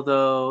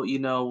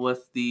 Although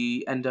with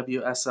the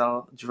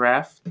NWSL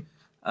draft,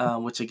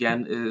 which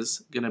again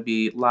is gonna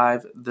be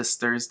live this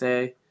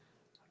Thursday,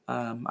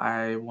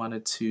 I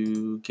wanted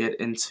to get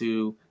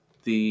into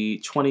the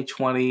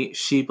 2020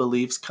 She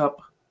Believes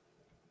Cup.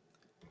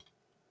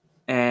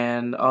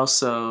 And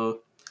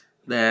also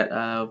that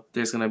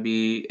there's going to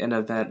be an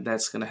event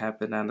that's going to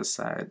happen on the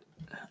side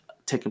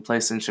taking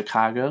place in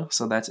Chicago.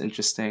 So that's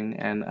interesting.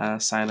 And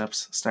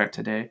sign-ups start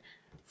today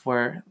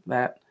for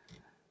that.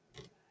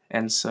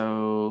 And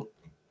so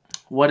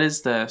what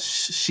is the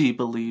She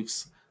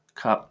Believes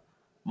Cup?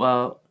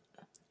 Well,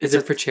 is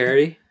it for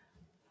charity?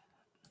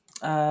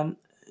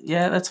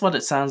 Yeah, that's what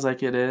it sounds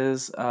like it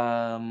is.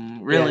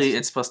 Really,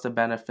 It's supposed to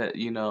benefit,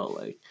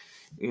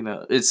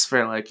 it's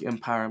for like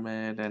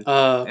empowerment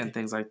and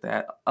things like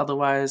that.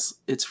 Otherwise,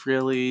 it's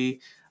really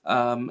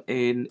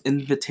an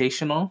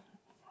invitational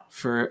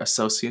for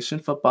association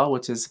football,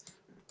 which is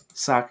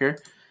soccer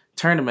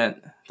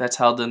tournament that's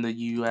held in the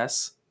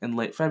U.S. in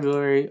late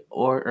February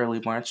or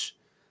early March.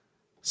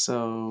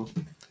 So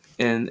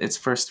in its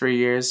first 3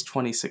 years,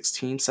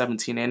 2016,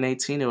 17, and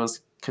 18, it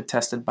was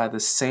contested by the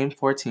same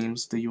 4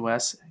 teams, the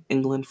U.S.,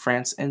 England,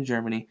 France, and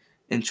Germany.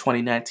 In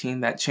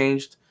 2019, that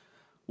changed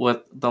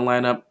with the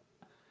lineup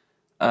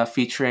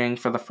featuring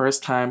for the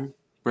first time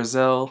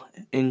Brazil,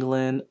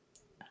 England,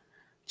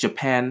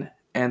 Japan,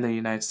 and the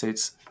United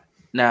States.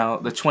 Now,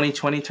 the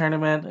 2020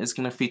 tournament is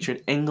going to feature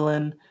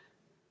England,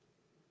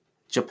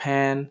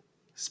 Japan,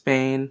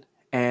 Spain,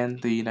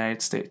 and the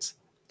United States.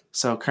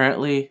 So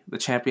currently, the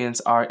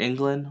champions are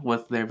England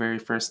with their very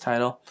first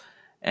title,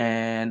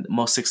 and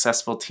most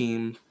successful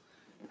team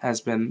has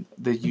been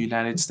the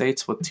United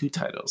States with 2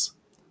 titles.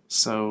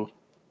 So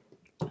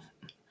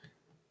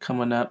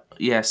coming up,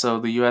 so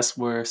the U.S.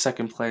 were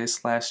second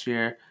place last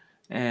year,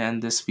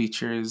 and this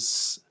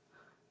features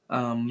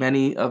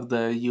many of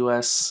the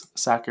U.S.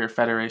 Soccer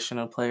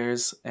Federation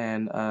players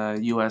and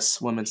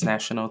U.S. Women's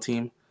National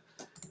Team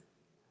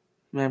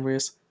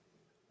members.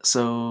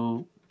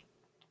 So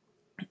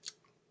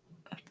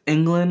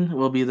England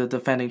will be the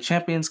defending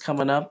champions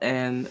coming up,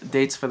 and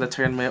dates for the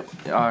tournament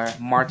are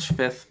March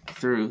 5th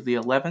through the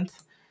 11th,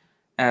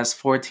 as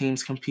 4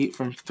 teams compete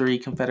from 3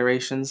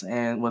 confederations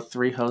and with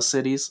 3 host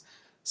cities.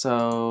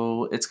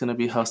 So it's going to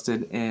be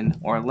hosted in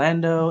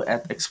Orlando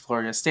at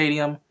Exploria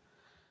Stadium,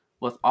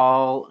 with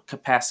all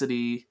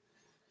capacity,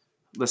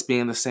 this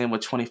being the same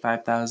with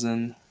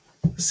 25,000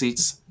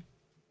 seats.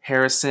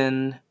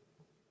 Harrison,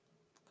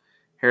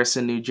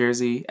 New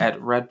Jersey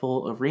at Red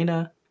Bull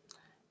Arena,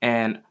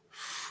 and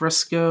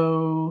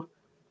Frisco,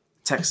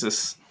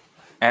 Texas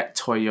at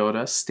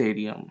Toyota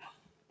Stadium.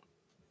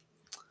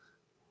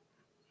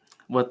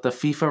 With the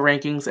FIFA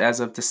rankings as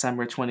of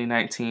December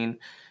 2019,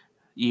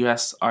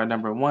 U.S. are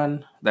number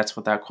 1. That's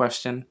without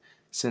question,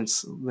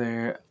 since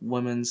their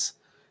women's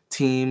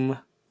team,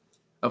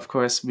 of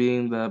course,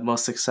 being the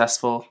most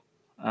successful,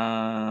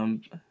 the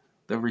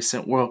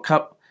recent World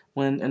Cup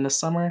win in the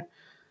summer.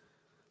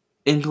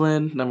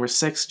 England, number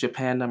 6,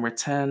 Japan, number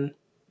 10,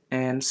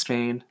 and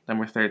Spain,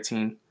 number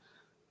 13.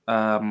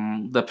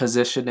 The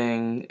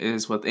positioning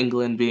is with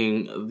England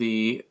being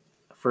the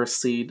first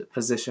seed,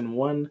 position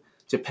 1,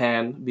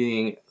 Japan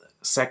being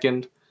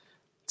second,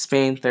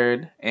 Spain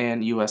third,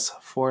 and US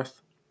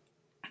fourth.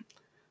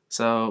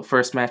 So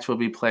first match will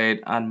be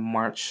played on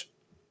March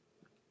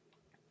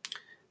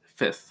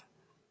 5th.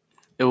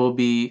 It will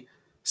be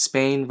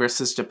Spain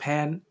versus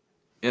Japan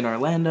in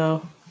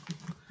Orlando,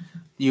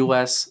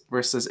 US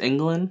versus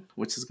England,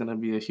 which is going to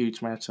be a huge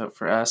matchup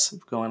for us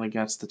going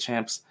against the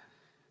champs.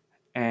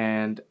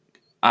 And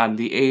on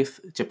the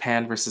 8th,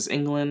 Japan versus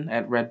England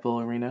at Red Bull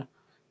Arena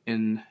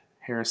in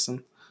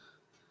Harrison.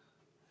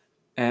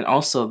 And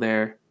also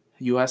there,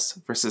 US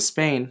versus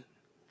Spain.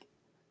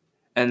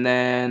 And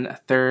then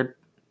third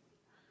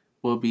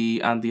will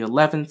be on the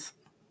 11th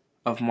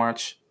of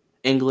March,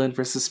 England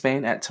versus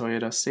Spain at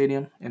Toyota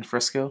Stadium in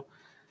Frisco.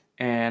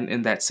 And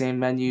in that same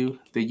venue,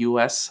 the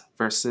US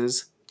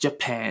versus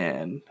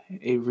Japan,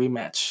 a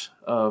rematch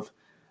of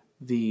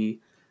the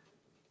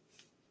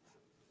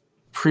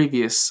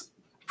previous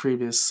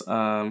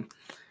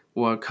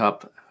World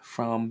Cup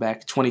from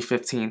back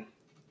 2015.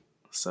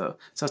 So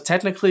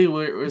technically,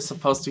 we're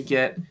supposed to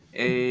get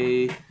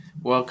a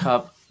World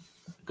Cup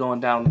going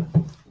down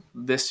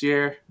this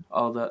year,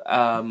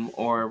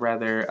 or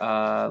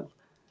rather,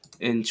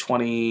 in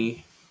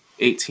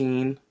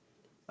 2018,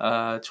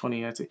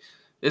 2019.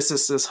 It's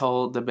just this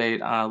whole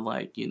debate on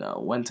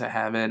when to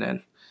have it,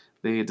 and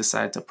they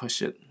decide to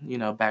push it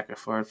back and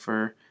forth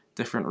for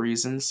different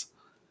reasons.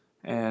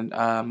 And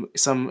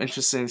some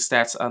interesting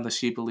stats on the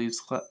She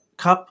Believes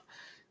Cup,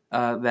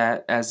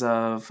 that as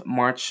of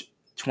March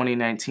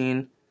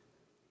 2019,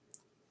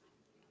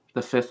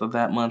 the 5th of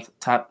that month,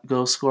 top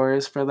goal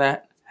scorers for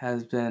that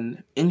has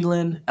been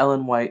England,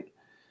 Ellen White,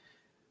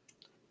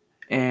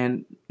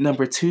 and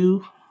number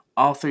 2,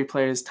 all 3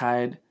 players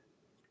tied,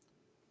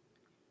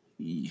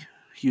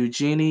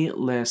 Eugenie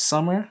Le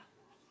Sommer,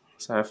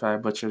 sorry if I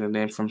butchered the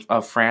name,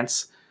 of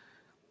France,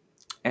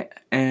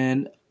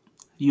 and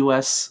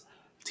US,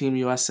 Team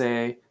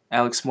USA,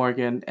 Alex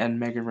Morgan and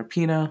Megan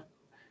Rapinoe,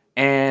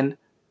 and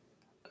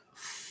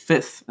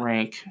 5th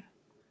rank,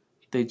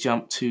 they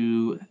jumped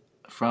to,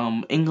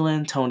 from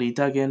England, Tony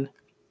Duggan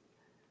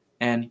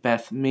and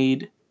Beth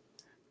Mead,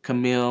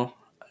 Camille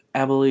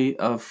Abeli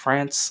of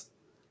France,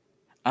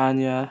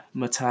 Anya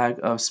Matag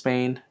of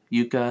Spain,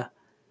 Yuka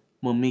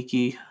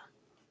Momiki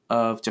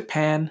of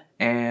Japan,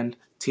 and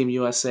Team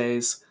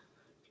USA's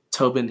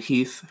Tobin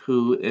Heath,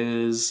 who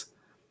is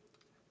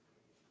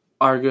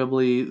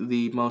arguably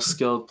the most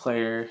skilled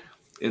player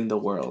in the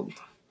world.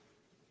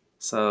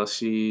 So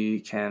she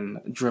can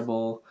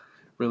dribble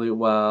really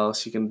well.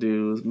 She can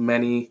do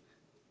many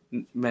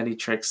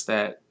tricks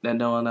that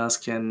no one else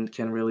can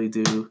really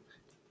do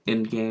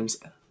in games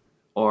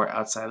or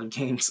outside of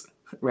games,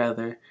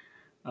 rather.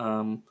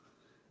 And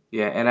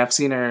I've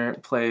seen her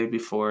play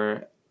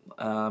before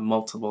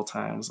multiple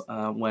times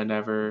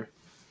whenever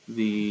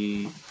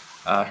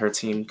her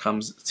team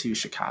comes to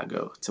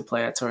Chicago to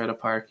play at Toyota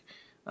Park.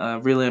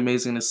 Really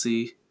amazing to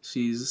see.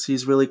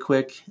 She's really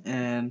quick,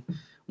 and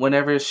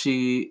whenever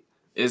she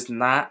is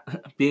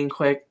not being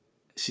quick,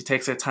 she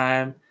takes her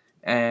time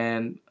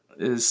and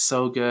is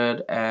so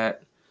good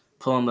at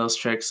pulling those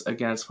tricks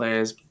against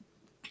players,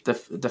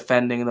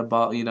 defending the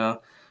ball,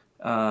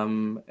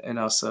 and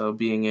also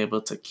being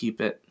able to keep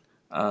it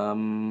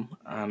on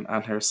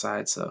her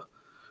side. So,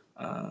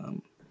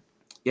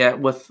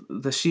 with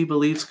the She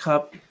Believes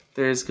Cup,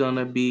 there's going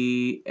to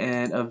be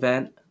an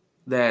event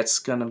that's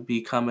going to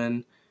be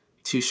coming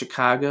to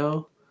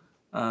Chicago.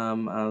 I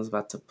was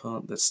about to pull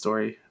up the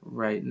story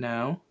right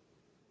now.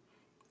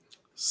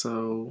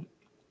 So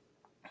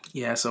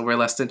we're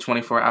less than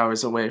 24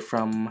 hours away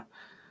from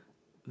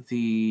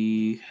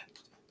the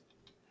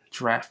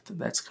draft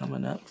that's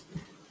coming up.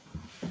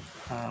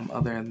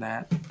 Other than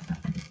that,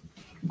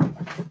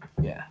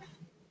 yeah.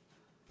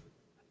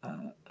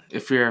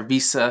 If you're a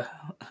Visa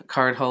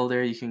card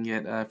holder, you can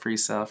get a free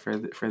sale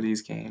for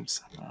these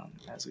games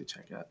as we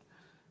check out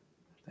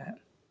that.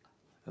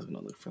 I was going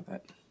to look for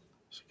that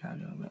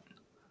Chicago event.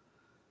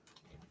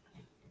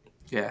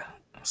 Yeah.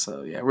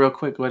 So, yeah, real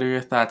quick, what are your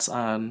thoughts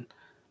on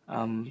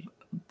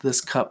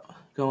this cup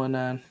going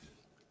on?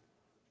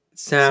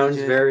 Sounds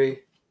CJ?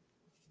 very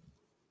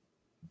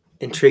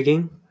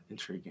intriguing.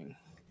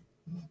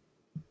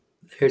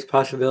 There's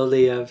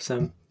possibility of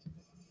some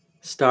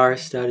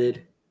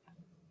star-studded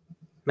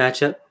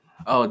matchup.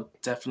 Oh,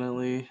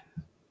 definitely.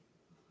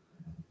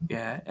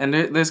 Yeah, and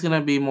there's going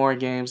to be more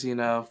games,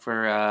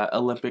 for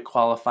Olympic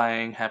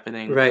qualifying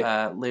happening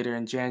later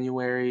in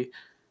January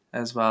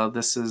as well.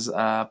 This is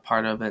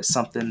part of it,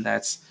 something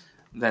that's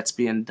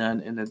being done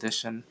in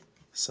addition.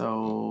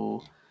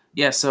 So,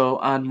 yeah, so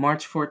on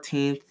March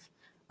 14th,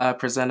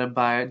 presented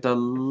by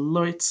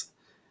Deloitte,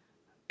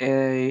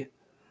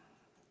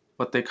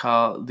 what they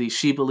call the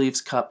She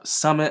Believes Cup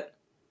Summit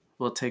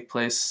will take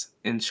place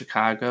in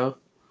Chicago.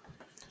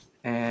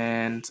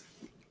 And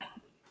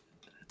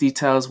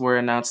details were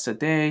announced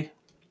today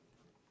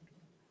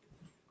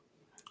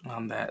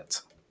on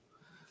that.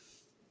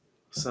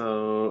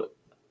 So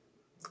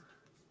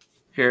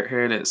here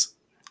it is.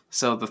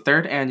 So the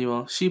third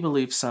annual She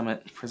Believes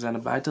Summit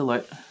presented by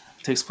Deloitte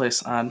takes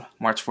place on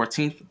March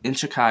 14th in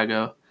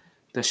Chicago.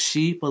 The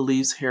She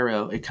Believes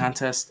Hero, a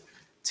contest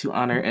to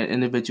honor an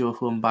individual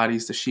who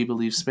embodies the She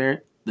Believes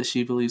spirit, the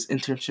She Believes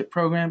internship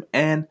program,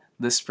 and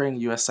this spring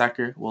U.S.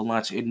 Soccer will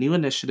launch a new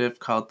initiative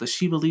called the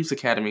She Believes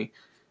Academy,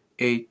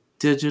 a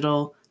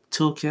digital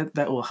toolkit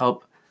that will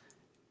help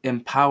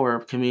empower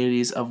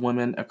communities of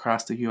women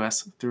across the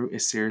U.S. through a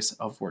series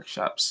of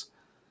workshops.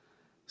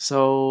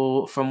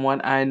 So from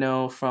what I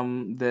know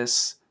from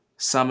this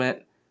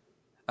summit,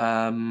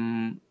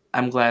 I'm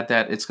glad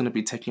that it's going to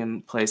be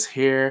taking place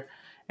here.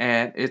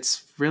 And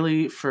it's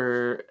really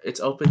it's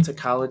open to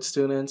college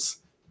students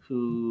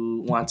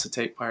who want to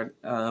take part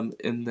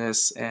in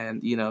this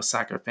and,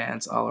 soccer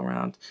fans all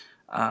around.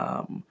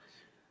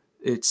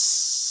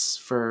 It's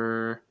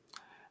for,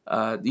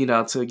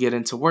 to get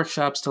into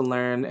workshops to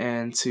learn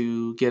and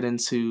to get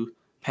into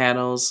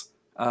panels,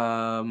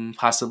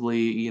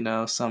 possibly,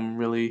 some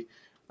really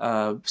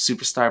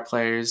superstar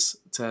players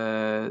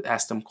to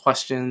ask them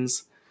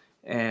questions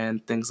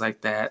and things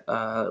like that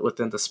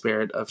within the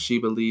spirit of She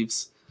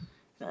Believes.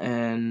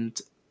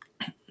 And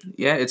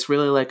yeah, it's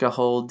really like a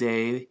whole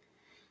day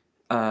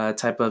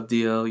type of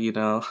deal.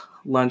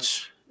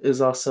 Lunch is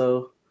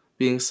also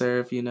being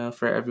served,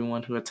 for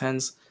everyone who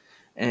attends.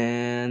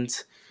 And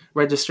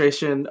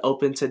registration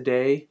open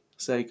today,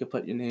 so you can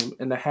put your name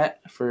in the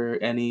hat for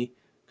any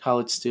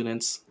college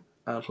students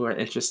who are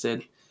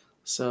interested.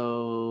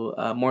 So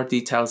more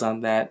details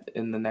on that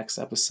in the next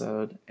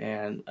episode.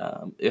 And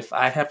if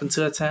I happen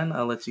to attend,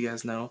 I'll let you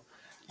guys know.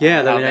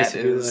 Yeah, that'd be nice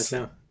if you let us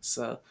know.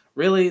 So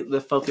really,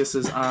 the focus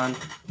is on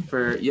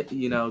for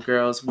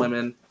girls,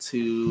 women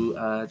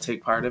to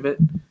take part of it.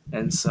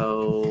 And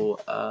so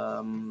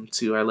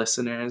to our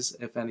listeners,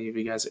 if any of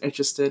you guys are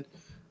interested,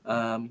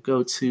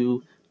 go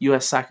to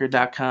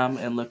ussoccer.com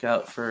and look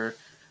out for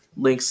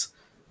links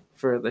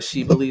for the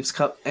She Believes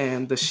Cup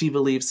and the She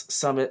Believes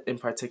Summit in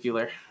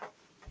particular.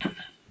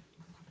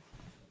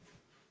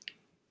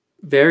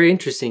 Very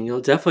interesting.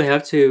 You'll definitely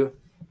have to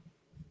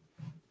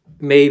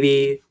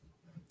maybe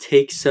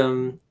take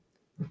some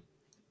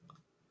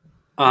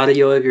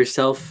audio of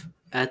yourself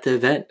at the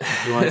event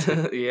if you want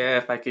to. Yeah,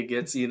 if I could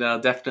get,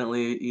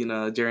 definitely,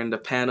 during the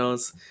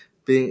panels,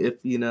 if,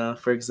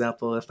 for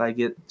example, if I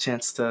get a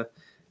chance to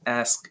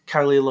ask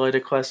Carly Lloyd a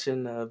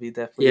question, that would be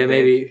definitely big.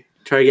 Maybe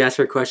try to ask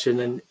her a question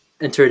and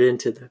enter it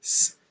into the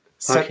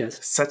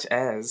podcast. Such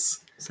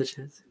as,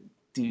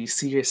 do you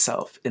see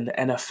yourself in the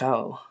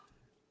NFL?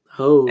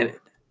 Oh, that'd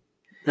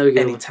be good.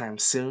 Anytime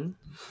soon?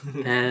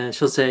 And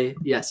she'll say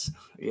yes.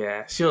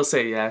 Yeah, she'll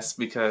say yes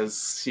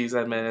because she's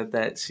admitted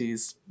that she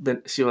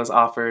was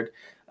offered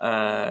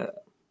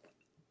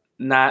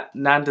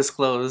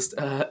non-disclosed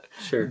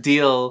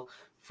deal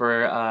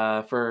for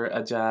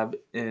a job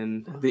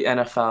in the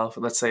NFL,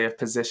 let's say a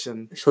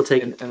position she'll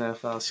take in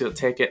NFL. She'll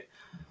take it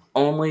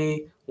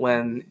only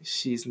when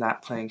she's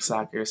not playing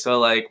soccer. So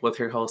like with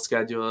her whole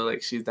schedule,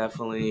 like she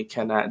definitely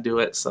cannot do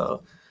it.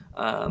 So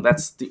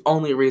that's the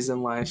only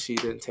reason why she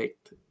didn't take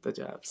the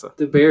job. So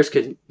the Bears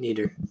could need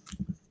her.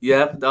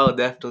 Yep,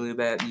 definitely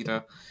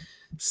that.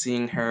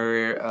 Seeing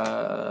her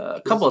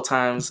a couple of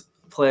times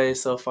play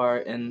so far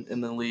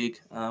in the league.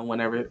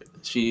 Whenever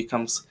she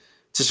comes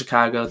to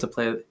Chicago to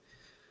play,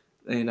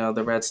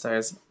 the Red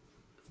Stars,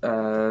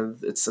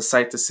 it's a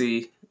sight to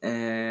see.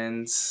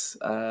 And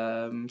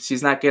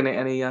she's not getting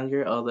any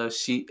younger, although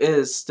she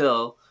is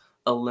still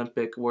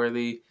Olympic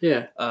worthy.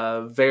 Yeah,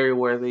 very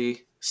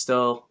worthy.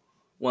 Still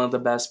one of the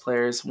best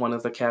players, one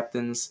of the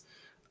captains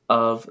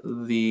of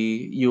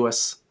the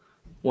U.S.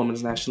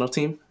 women's national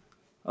team,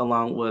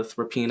 along with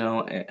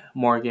Rapinoe,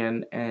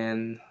 Morgan,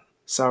 and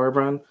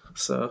Sauerbrunn.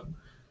 So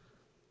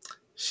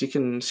she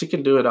can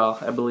do it all.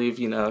 I believe,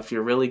 if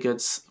you're really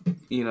good,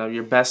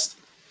 you're best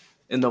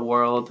in the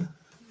world,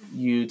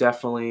 you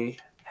definitely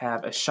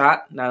have a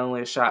shot, not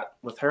only a shot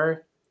with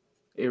her,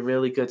 a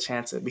really good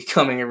chance at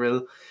becoming a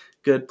real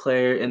good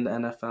player in the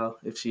NFL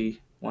if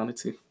she wanted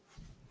to.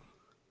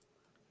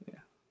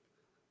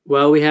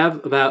 Well, we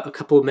have about a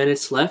couple of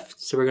minutes left,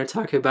 so we're going to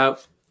talk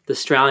about the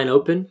Australian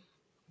Open,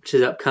 which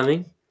is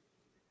upcoming.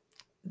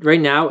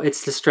 Right now,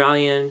 it's the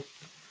Australian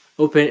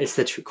Open. It's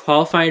the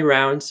qualifying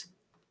rounds.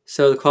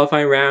 So the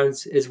qualifying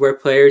rounds is where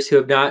players who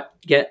have not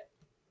yet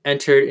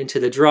entered into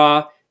the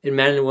draw in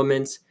men and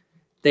women's,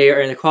 they are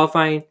in the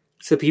qualifying.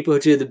 So people who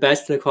do the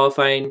best in the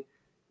qualifying,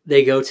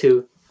 they go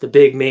to the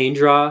big main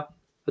draw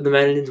of the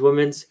men and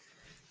women's.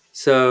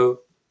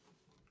 So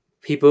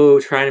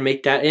people trying to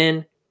make that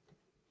in.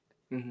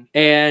 Mm-hmm.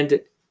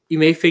 And you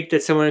may think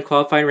that someone in the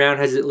qualifying round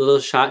has a little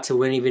shot to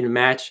win even a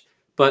match,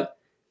 but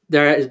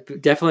there is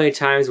definitely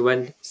times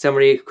when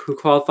somebody who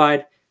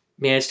qualified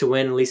managed to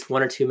win at least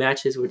one or two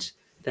matches, which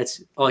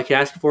that's all I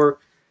can ask for.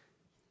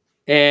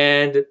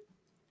 And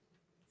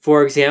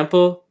for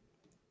example,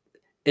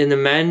 in the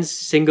men's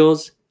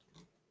singles,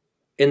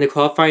 in the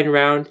qualifying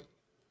round,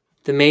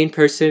 the main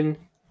person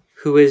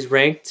who is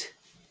ranked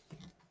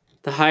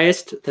the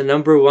highest, the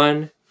number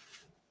one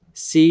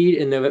seed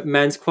in the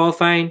men's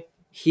qualifying,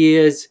 he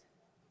is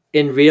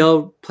in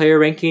real player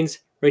rankings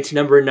ranked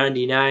number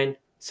 99.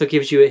 So it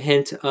gives you a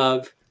hint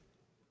of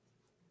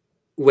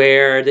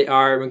where they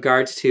are in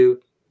regards to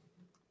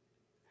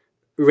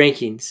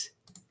rankings.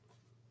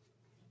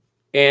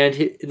 And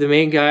the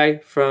main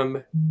guy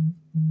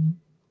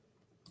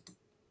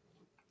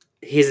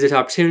he has this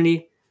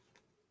opportunity,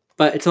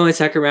 but it's only the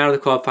second round of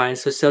the qualifying,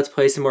 so still to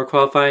play some more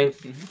qualifying.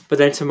 Mm-hmm. But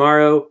then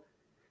tomorrow,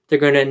 they're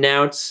going to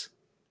announce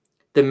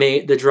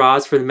the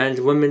draws for the men's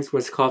and women's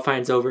once the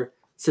qualifying is over.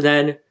 So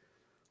then,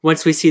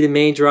 once we see the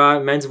main draw,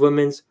 men's and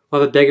women's,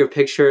 we'll have a bigger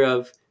picture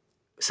of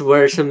what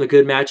are some of the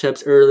good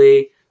matchups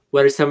early,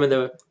 what are some of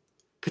the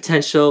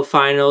potential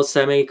final,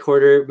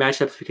 semi-quarter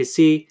matchups we could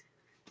see.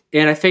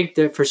 And I think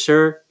that for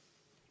sure,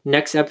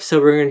 next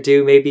episode we're going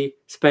to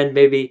spend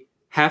maybe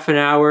half an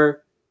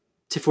hour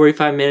to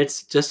 45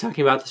 minutes just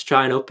talking about the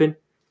Australian Open,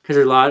 because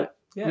there's a lot,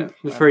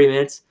 30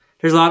 minutes.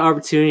 There's a lot of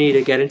opportunity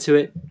to get into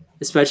it,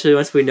 especially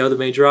once we know the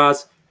main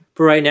draws.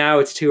 But right now,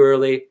 it's too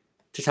early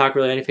to talk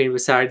really anything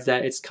besides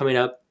that it's coming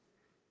up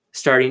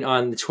starting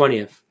on the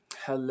 20th.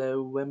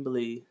 Hello,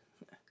 Wembley.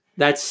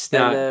 That's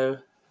not... Hello,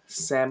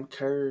 Sam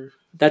Kerr.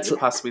 You'll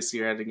possibly see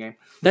her at a game.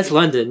 That's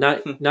London,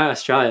 not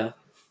Australia.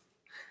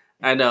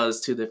 I know,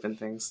 it's two different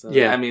things. So.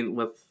 Yeah. I mean,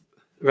 with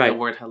the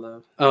word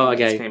hello. Oh,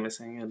 okay. It's famous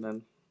thing, and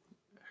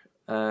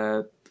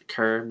then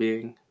Kerr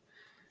being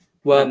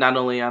not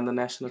only on the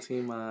national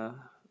team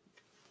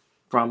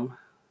from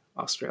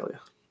Australia.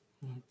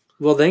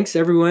 Well, thanks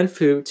everyone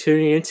for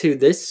tuning into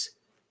this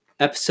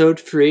episode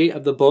 3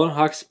 of the Bull and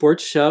Hawk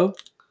Sports Show.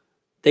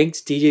 Thanks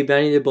DJ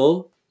Benny the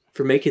Bull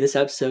for making this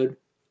episode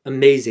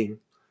amazing.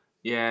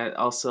 Yeah,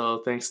 also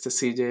thanks to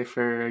CJ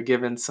for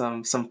giving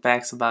some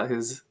facts about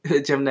his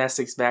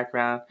gymnastics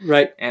background.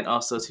 Right. And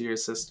also to your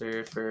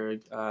sister for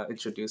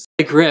introducing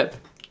the grip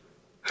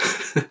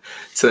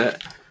to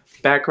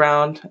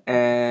background,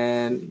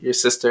 and your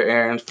sister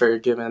Erin for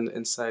giving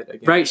insight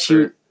again. Right,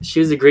 she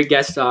was a great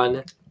guest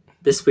on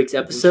this week's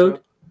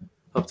episode.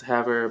 Hope to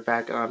have her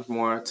back on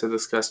more to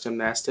discuss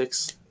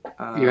gymnastics.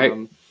 You're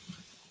right.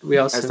 We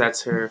also, as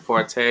that's her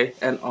forte,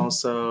 and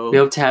also we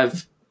hope to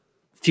have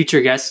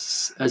future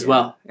guests as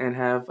well, and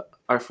have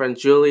our friend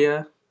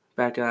Julia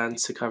back on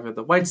to cover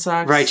the White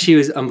Sox. Right, she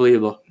was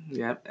unbelievable.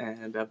 Yep,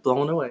 and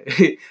blown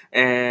away.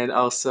 And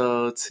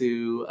also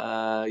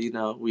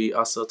to we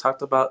also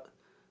talked about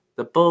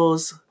the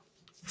Bulls,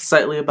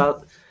 slightly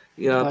about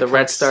the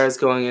Red Stars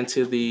going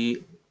into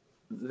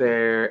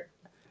their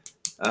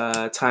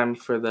time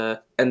for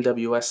the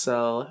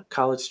NWSL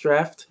college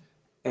draft,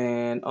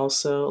 and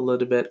also a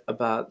little bit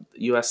about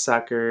U.S.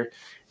 soccer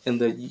in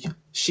the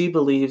She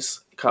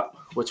Believes Cup,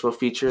 which will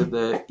feature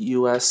the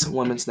U.S.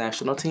 women's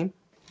national team,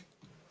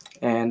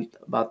 and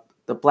about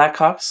the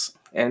Blackhawks,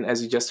 and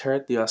as you just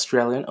heard, the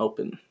Australian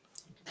Open.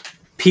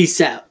 Peace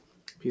out.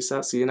 Peace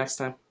out. See you next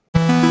time.